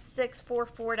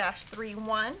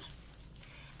 37644-31.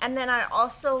 And then I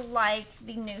also like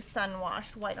the new Sun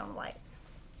Washed white on white.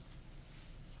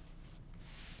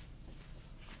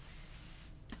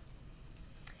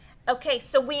 Okay,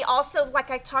 so we also, like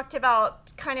I talked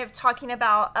about, kind of talking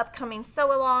about upcoming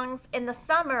sew-alongs. In the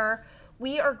summer,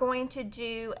 we are going to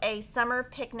do a summer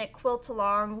picnic quilt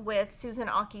along with Susan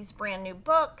Aki's brand new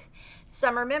book,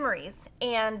 Summer Memories.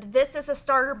 And this is a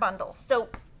starter bundle. So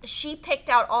she picked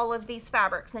out all of these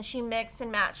fabrics and she mixed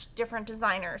and matched different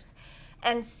designers.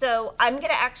 And so I'm going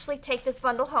to actually take this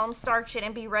bundle home, starch it,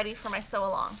 and be ready for my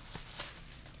sew-along.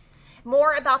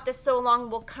 More about this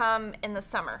sew-along will come in the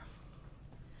summer.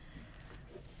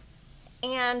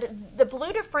 And the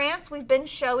Bleu de France we've been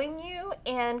showing you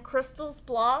in Crystal's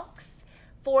blocks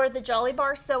for the Jolly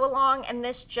Bar sew-along, and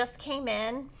this just came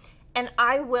in. And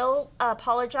I will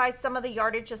apologize, some of the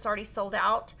yardage is already sold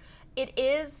out. It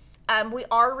is, we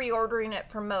are reordering it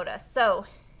from Moda. So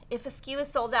if a SKU is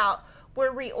sold out,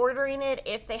 we're reordering it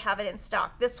if they have it in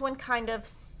stock. This one kind of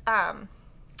sold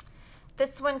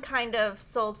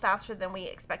faster than we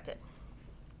expected.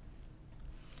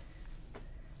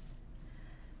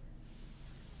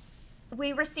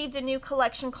 We received a new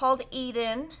collection called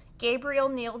Eden. Gabriel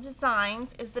Neal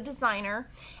Designs is the designer,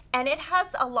 and it has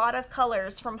a lot of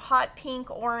colors from hot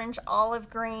pink, orange, olive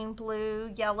green,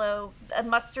 blue, yellow,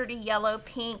 mustardy yellow,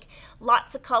 pink,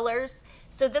 lots of colors.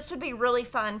 So this would be really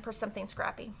fun for something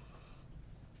scrappy.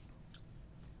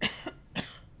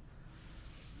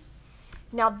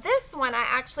 Now this one I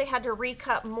actually had to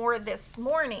recut more this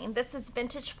morning. This is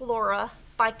Vintage Flora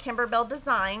by Kimberly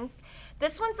Designs.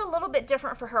 This one's a little bit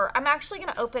different for her. I'm actually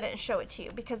going to open it and show it to you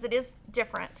because it is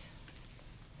different.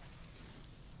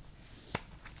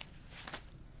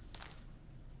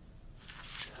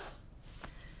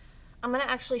 I'm going to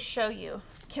actually show you.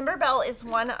 Kimberly is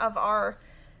one of our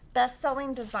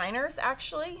best-selling designers,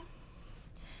 actually.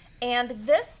 And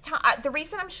this time, the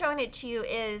reason I'm showing it to you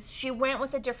is she went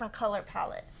with a different color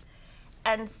palette.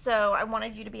 And so I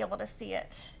wanted you to be able to see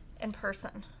it in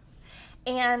person.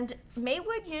 And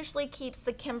Maywood usually keeps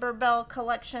the Kimberly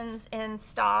collections in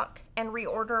stock and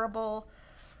reorderable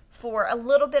for a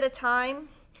little bit of time.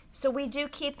 So we do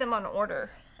keep them on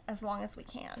order as long as we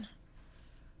can.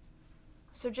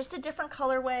 So just a different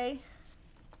colorway.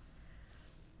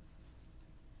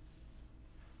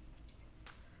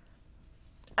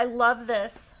 I love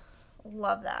this.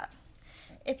 Love that.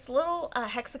 It's little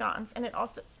hexagons, and it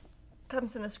also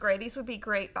comes in this gray. These would be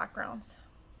great backgrounds.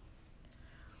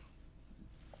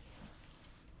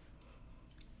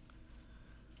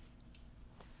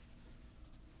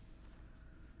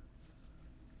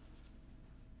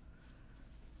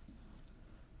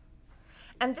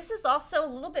 And this is also a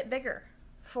little bit bigger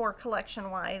for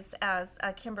collection-wise as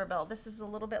Kimberly. This is a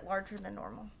little bit larger than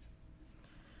normal.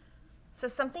 So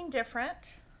something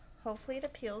different. Hopefully it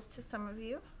appeals to some of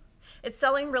you. It's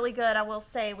selling really good. I will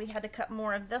say we had to cut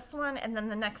more of this one and then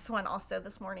the next one also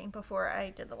this morning before I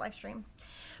did the live stream.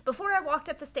 Before I walked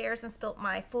up the stairs and spilt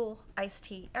my full iced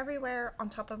tea everywhere on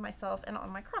top of myself and on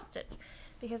my cross stitch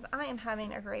because I am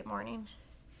having a great morning.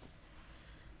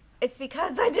 It's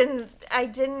because I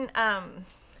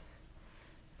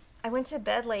went to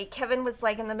bed late. Kevin was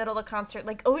like in the middle of the concert,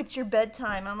 like, oh, it's your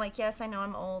bedtime. I'm like, yes, I know,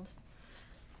 I'm old.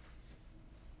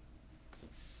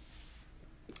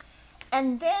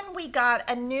 And then we got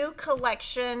a new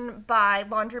collection by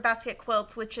Laundry Basket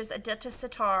Quilts, which is Aditya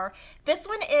Sitar. This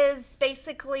one is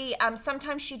basically,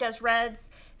 sometimes she does reds,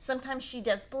 sometimes she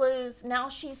does blues. Now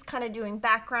she's kind of doing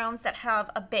backgrounds that have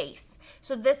a base.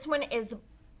 So this one is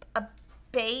a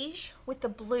beige with a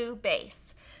blue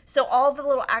base. So all the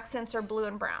little accents are blue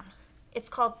and brown. It's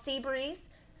called Sea Breeze,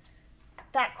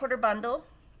 Fat Quarter Bundle.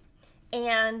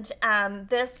 And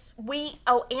Andover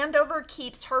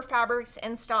keeps her fabrics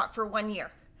in stock for 1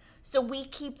 year. So we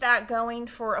keep that going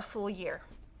for a full year.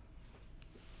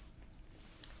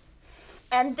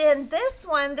 And then this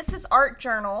one, this is Art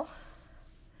Journal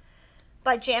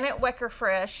by Janet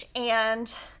Wickerfrisch.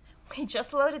 And we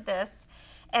just loaded this.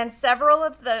 And several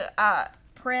of the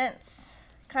prints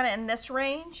kind of in this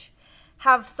range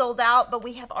have sold out, but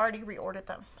we have already reordered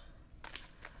them.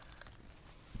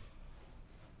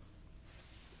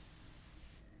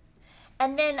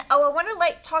 And then, I want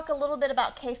to talk a little bit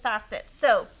about Kay Fassett.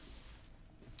 So,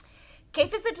 Kay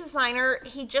is a designer.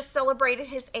 He just celebrated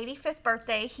his 85th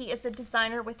birthday. He is a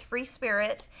designer with Free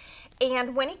Spirit.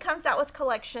 And when he comes out with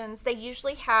collections, they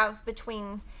usually have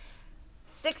between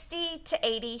 60 to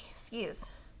 80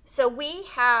 SKUs. So we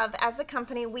have, as a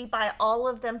company, we buy all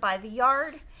of them by the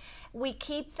yard. We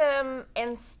keep them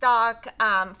in stock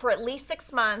for at least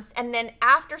 6 months, and then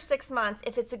after 6 months,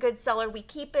 if it's a good seller, we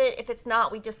keep it. If it's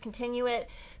not, we discontinue it,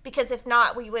 because if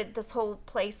not, this whole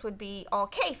place would be all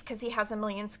cave because he has a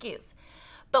million SKUs.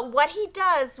 But what he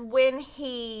does when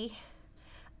he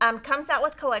comes out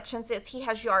with collections is he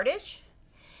has yardage.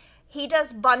 He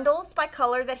does bundles by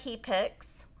color that he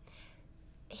picks.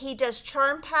 He does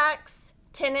charm packs,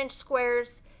 10-inch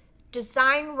squares,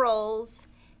 design rolls.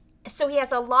 So he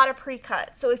has a lot of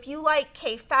pre-cuts. So if you like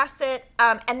cave facet,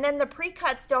 and then the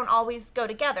pre-cuts don't always go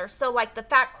together. So like the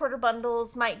fat quarter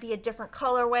bundles might be a different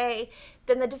colorway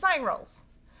than the design rolls.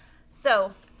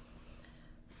 So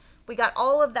we got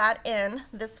all of that in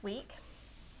this week.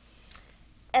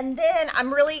 And then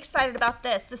I'm really excited about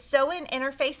this. The sew-in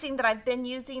interfacing that I've been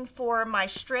using for my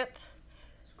scrappy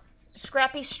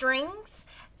strings,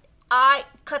 I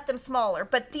cut them smaller,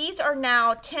 but these are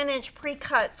now 10-inch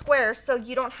pre-cut squares, so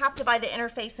you don't have to buy the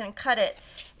interface and cut it.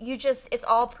 It's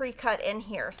all pre-cut in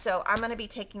here. So I'm gonna be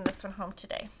taking this one home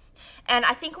today. And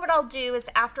I think what I'll do is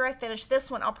after I finish this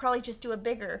one, I'll probably just do a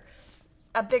bigger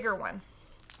one.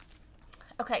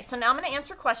 Okay, so now I'm gonna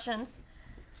answer questions.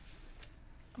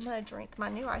 I'm gonna drink my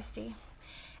new iced tea,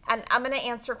 and I'm gonna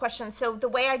answer questions. So the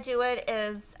way I do it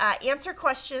is answer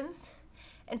questions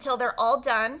until they're all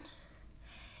done.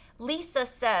 Lisa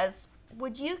says,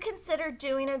 would you consider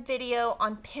doing a video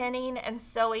on pinning and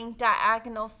sewing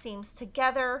diagonal seams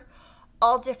together,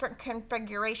 all different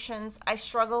configurations? I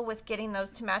struggle with getting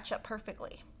those to match up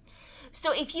perfectly.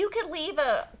 So if you could leave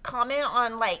a comment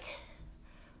on like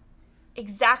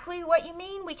exactly what you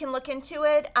mean, we can look into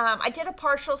it. I did a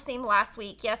partial seam last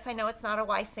week. Yes, I know it's not a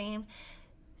Y seam.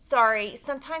 Sorry,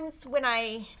 sometimes when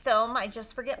I film, I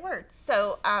just forget words.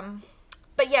 So,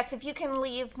 but yes, if you can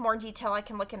leave more detail, I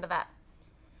can look into that.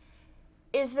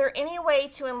 Is there any way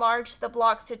to enlarge the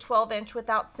blocks to 12-inch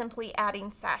without simply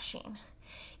adding sashing?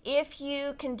 If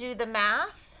you can do the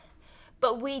math,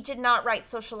 but we did not write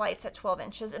Sewcialites at 12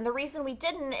 inches. And the reason we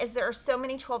didn't is there are so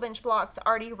many 12-inch blocks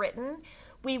already written.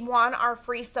 We want our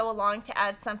free sew along to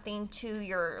add something to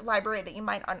your library that you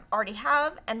might already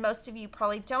have, and most of you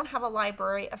probably don't have a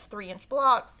library of 3-inch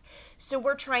blocks. So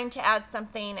we're trying to add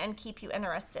something and keep you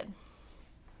interested.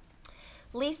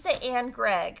 Lisa and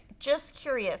Greg, just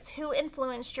curious, who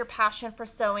influenced your passion for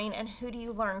sewing and who do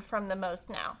you learn from the most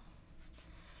now?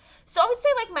 So I would say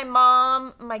like my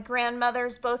mom, my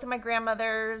grandmothers, both of my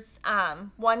grandmothers,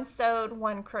 one sewed,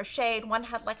 one crocheted, one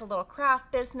had like a little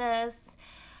craft business.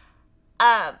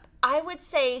 I would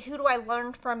say who do I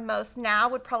learn from most now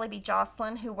would probably be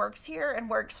Jocelyn, who works here and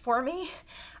works for me.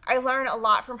 I learn a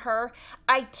lot from her.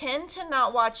 I tend to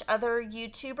not watch other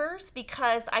YouTubers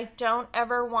because I don't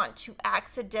ever want to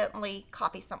accidentally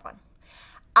copy someone.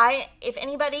 If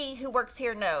anybody who works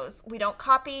here knows, we don't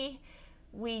copy.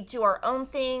 We do our own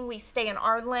thing. We stay in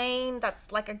our lane.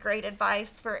 That's like a great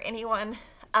advice for anyone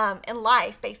in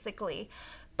life, basically.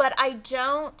 But I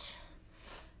don't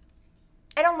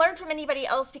learn from anybody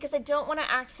else because I don't want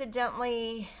to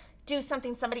accidentally do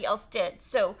something somebody else did.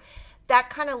 So that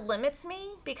kind of limits me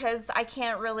because I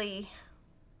can't really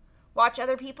watch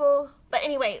other people. But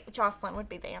anyway, Jocelyn would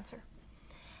be the answer.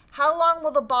 How long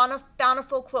will the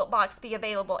Bountiful quilt box be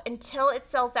available? Until it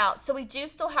sells out. So we do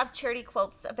still have charity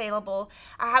quilts available.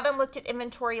 I haven't looked at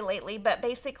inventory lately, but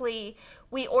basically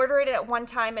we order it at one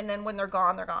time and then when they're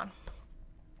gone, they're gone.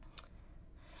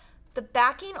 The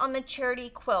backing on the charity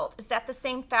quilt, is that the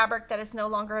same fabric that is no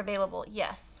longer available?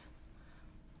 Yes.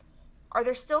 Are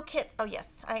there still kits? Oh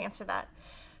yes, I answered that.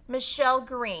 Michelle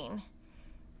Green,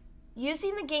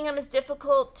 using the gingham is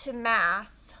difficult to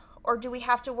mass, or do we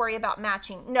have to worry about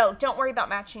matching? No, don't worry about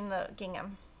matching the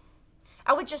gingham.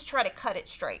 I would just try to cut it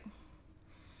straight.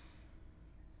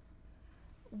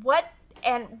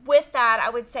 And with that, I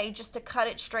would say just to cut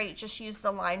it straight, just use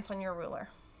the lines on your ruler.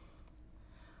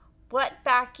 What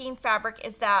backing fabric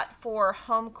is that for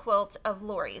Home Quilt of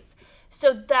Lori's?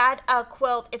 So that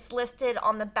quilt, it's listed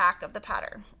on the back of the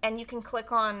pattern, and you can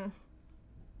click on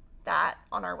that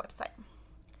on our website.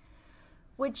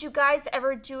 Would you guys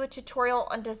ever do a tutorial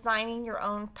on designing your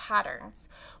own patterns?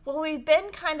 Well, we've been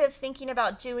kind of thinking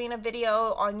about doing a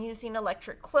video on using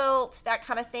electric quilt, that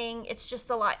kind of thing. It's just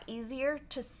a lot easier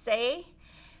to say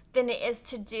than it is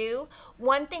to do.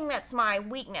 One thing that's my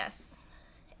weakness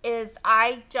is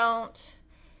I don't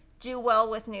do well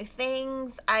with new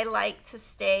things. I like to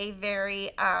stay very,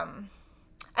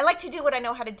 I like to do what I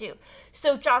know how to do.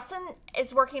 So Jocelyn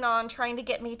is working on trying to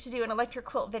get me to do an electric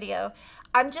quilt video.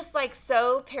 I'm just like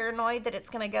so paranoid that it's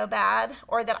gonna go bad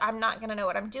or that I'm not gonna know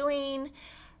what I'm doing,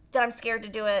 that I'm scared to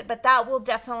do it, but that will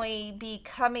definitely be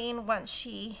coming once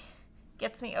she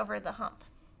gets me over the hump.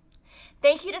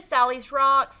 Thank you to Sally's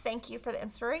Rocks. Thank you for the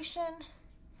inspiration.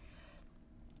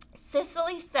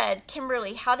 Cicely said,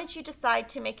 Kimberly, how did you decide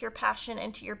to make your passion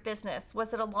into your business?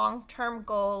 Was it a long-term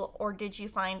goal or did you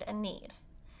find a need?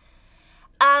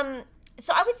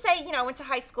 So I would say, I went to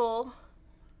high school,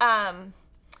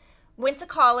 went to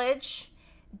college,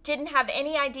 didn't have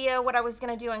any idea what I was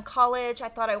going to do in college. I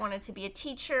thought I wanted to be a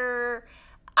teacher.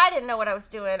 I didn't know what I was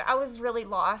doing. I was really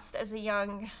lost as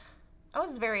I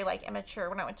was very immature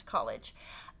when I went to college.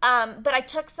 But I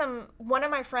took one of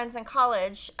my friends in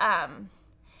college,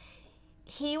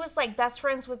 he was best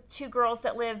friends with two girls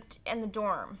that lived in the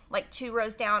dorm, 2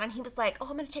 rows down. And he was like, oh,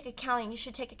 I'm going to take accounting. You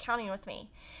should take accounting with me.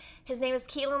 His name is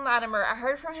Keelan Latimer. I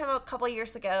heard from him a couple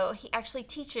years ago. He actually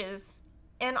teaches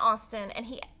in Austin, and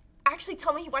he actually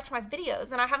told me he watched my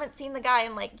videos, and I haven't seen the guy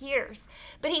in years.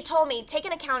 But he told me, take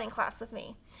an accounting class with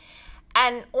me,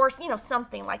 or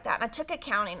something like that. And I took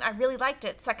accounting. I really liked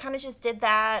it, so I kind of just did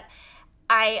that.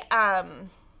 I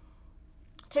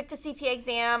took the CPA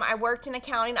exam. I worked in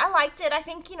accounting. I liked it. I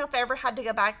think if I ever had to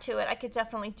go back to it, I could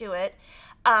definitely do it.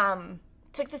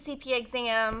 Took the CPA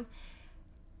exam.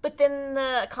 But then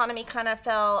the economy kind of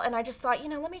fell, and I just thought,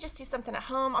 let me just do something at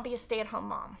home. I'll be a stay-at-home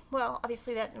mom. Well,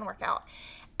 obviously that didn't work out.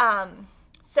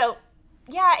 So,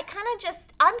 yeah, I'm kind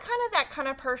of that kind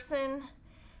of person.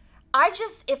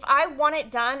 If I want it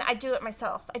done, I do it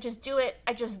myself. I just do it.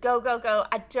 I just go, go, go.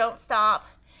 I don't stop.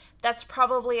 That's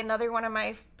probably another one of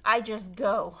I just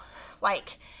go.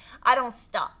 I don't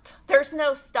stop. There's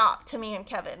no stop to me and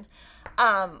Kevin.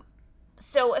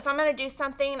 So if I'm going to do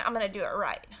something, I'm going to do it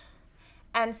right.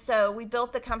 And so we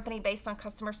built the company based on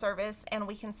customer service, and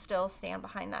we can still stand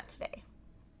behind that today.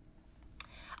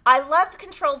 I love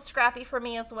controlled Scrappy for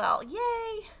me as well.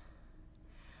 Yay!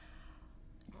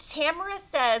 Tamara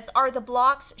says, are the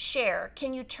blocks share?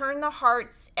 Can you turn the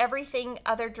hearts everything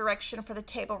other direction for the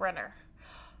table runner?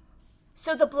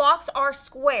 So the blocks are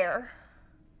square,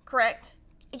 correct?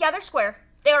 Yeah, they're square.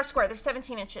 They are square. They're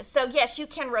 17 inches. So yes, you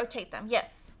can rotate them.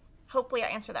 Yes. Hopefully I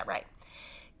answered that right.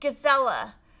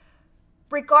 Gazella.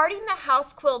 Regarding the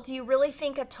house quilt, do you really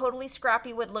think a totally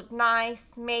scrappy would look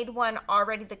nice? Made one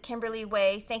already the Kimberly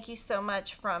way. Thank you so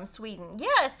much from Sweden.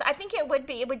 Yes, I think it would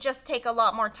be. It would just take a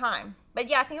lot more time. But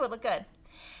yeah, I think it would look good.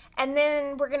 And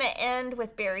then we're going to end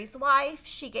with Barry's wife.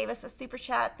 She gave us a super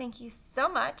chat. Thank you so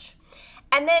much.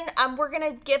 And then we're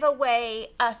going to give away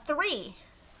 3.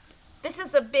 This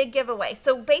is a big giveaway.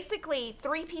 So basically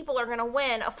 3 people are going to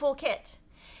win a full kit.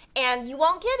 And you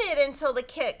won't get it until the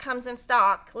kit comes in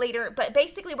stock later. But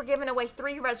basically, we're giving away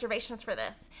 3 reservations for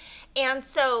this. And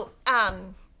so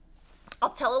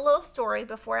I'll tell a little story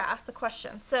before I ask the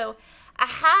question. So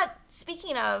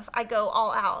speaking of, I go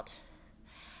all out.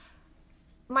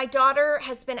 My daughter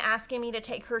has been asking me to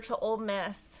take her to Ole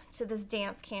Miss to this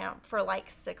dance camp for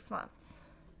 6 months.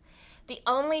 The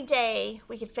only day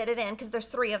we could fit it in, because there's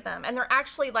 3 of them. And they're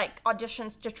actually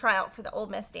auditions to try out for the Ole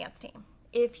Miss dance team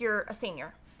if you're a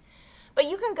senior. But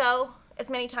you can go as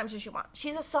many times as you want.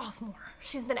 She's a sophomore.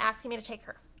 She's been asking me to take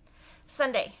her.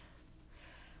 Sunday,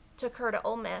 took her to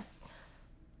Ole Miss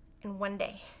in one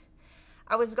day.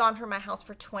 I was gone from my house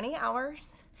for 20 hours.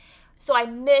 So I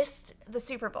missed the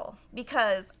Super Bowl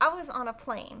because I was on a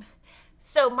plane.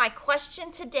 So my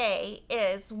question today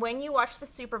is, when you watch the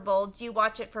Super Bowl, do you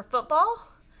watch it for football,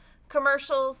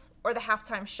 commercials, or the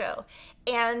halftime show?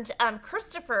 And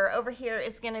Christopher over here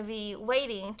is going to be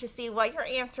waiting to see what your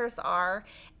answers are.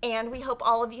 And we hope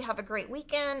all of you have a great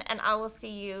weekend, and I will see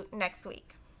you next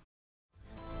week.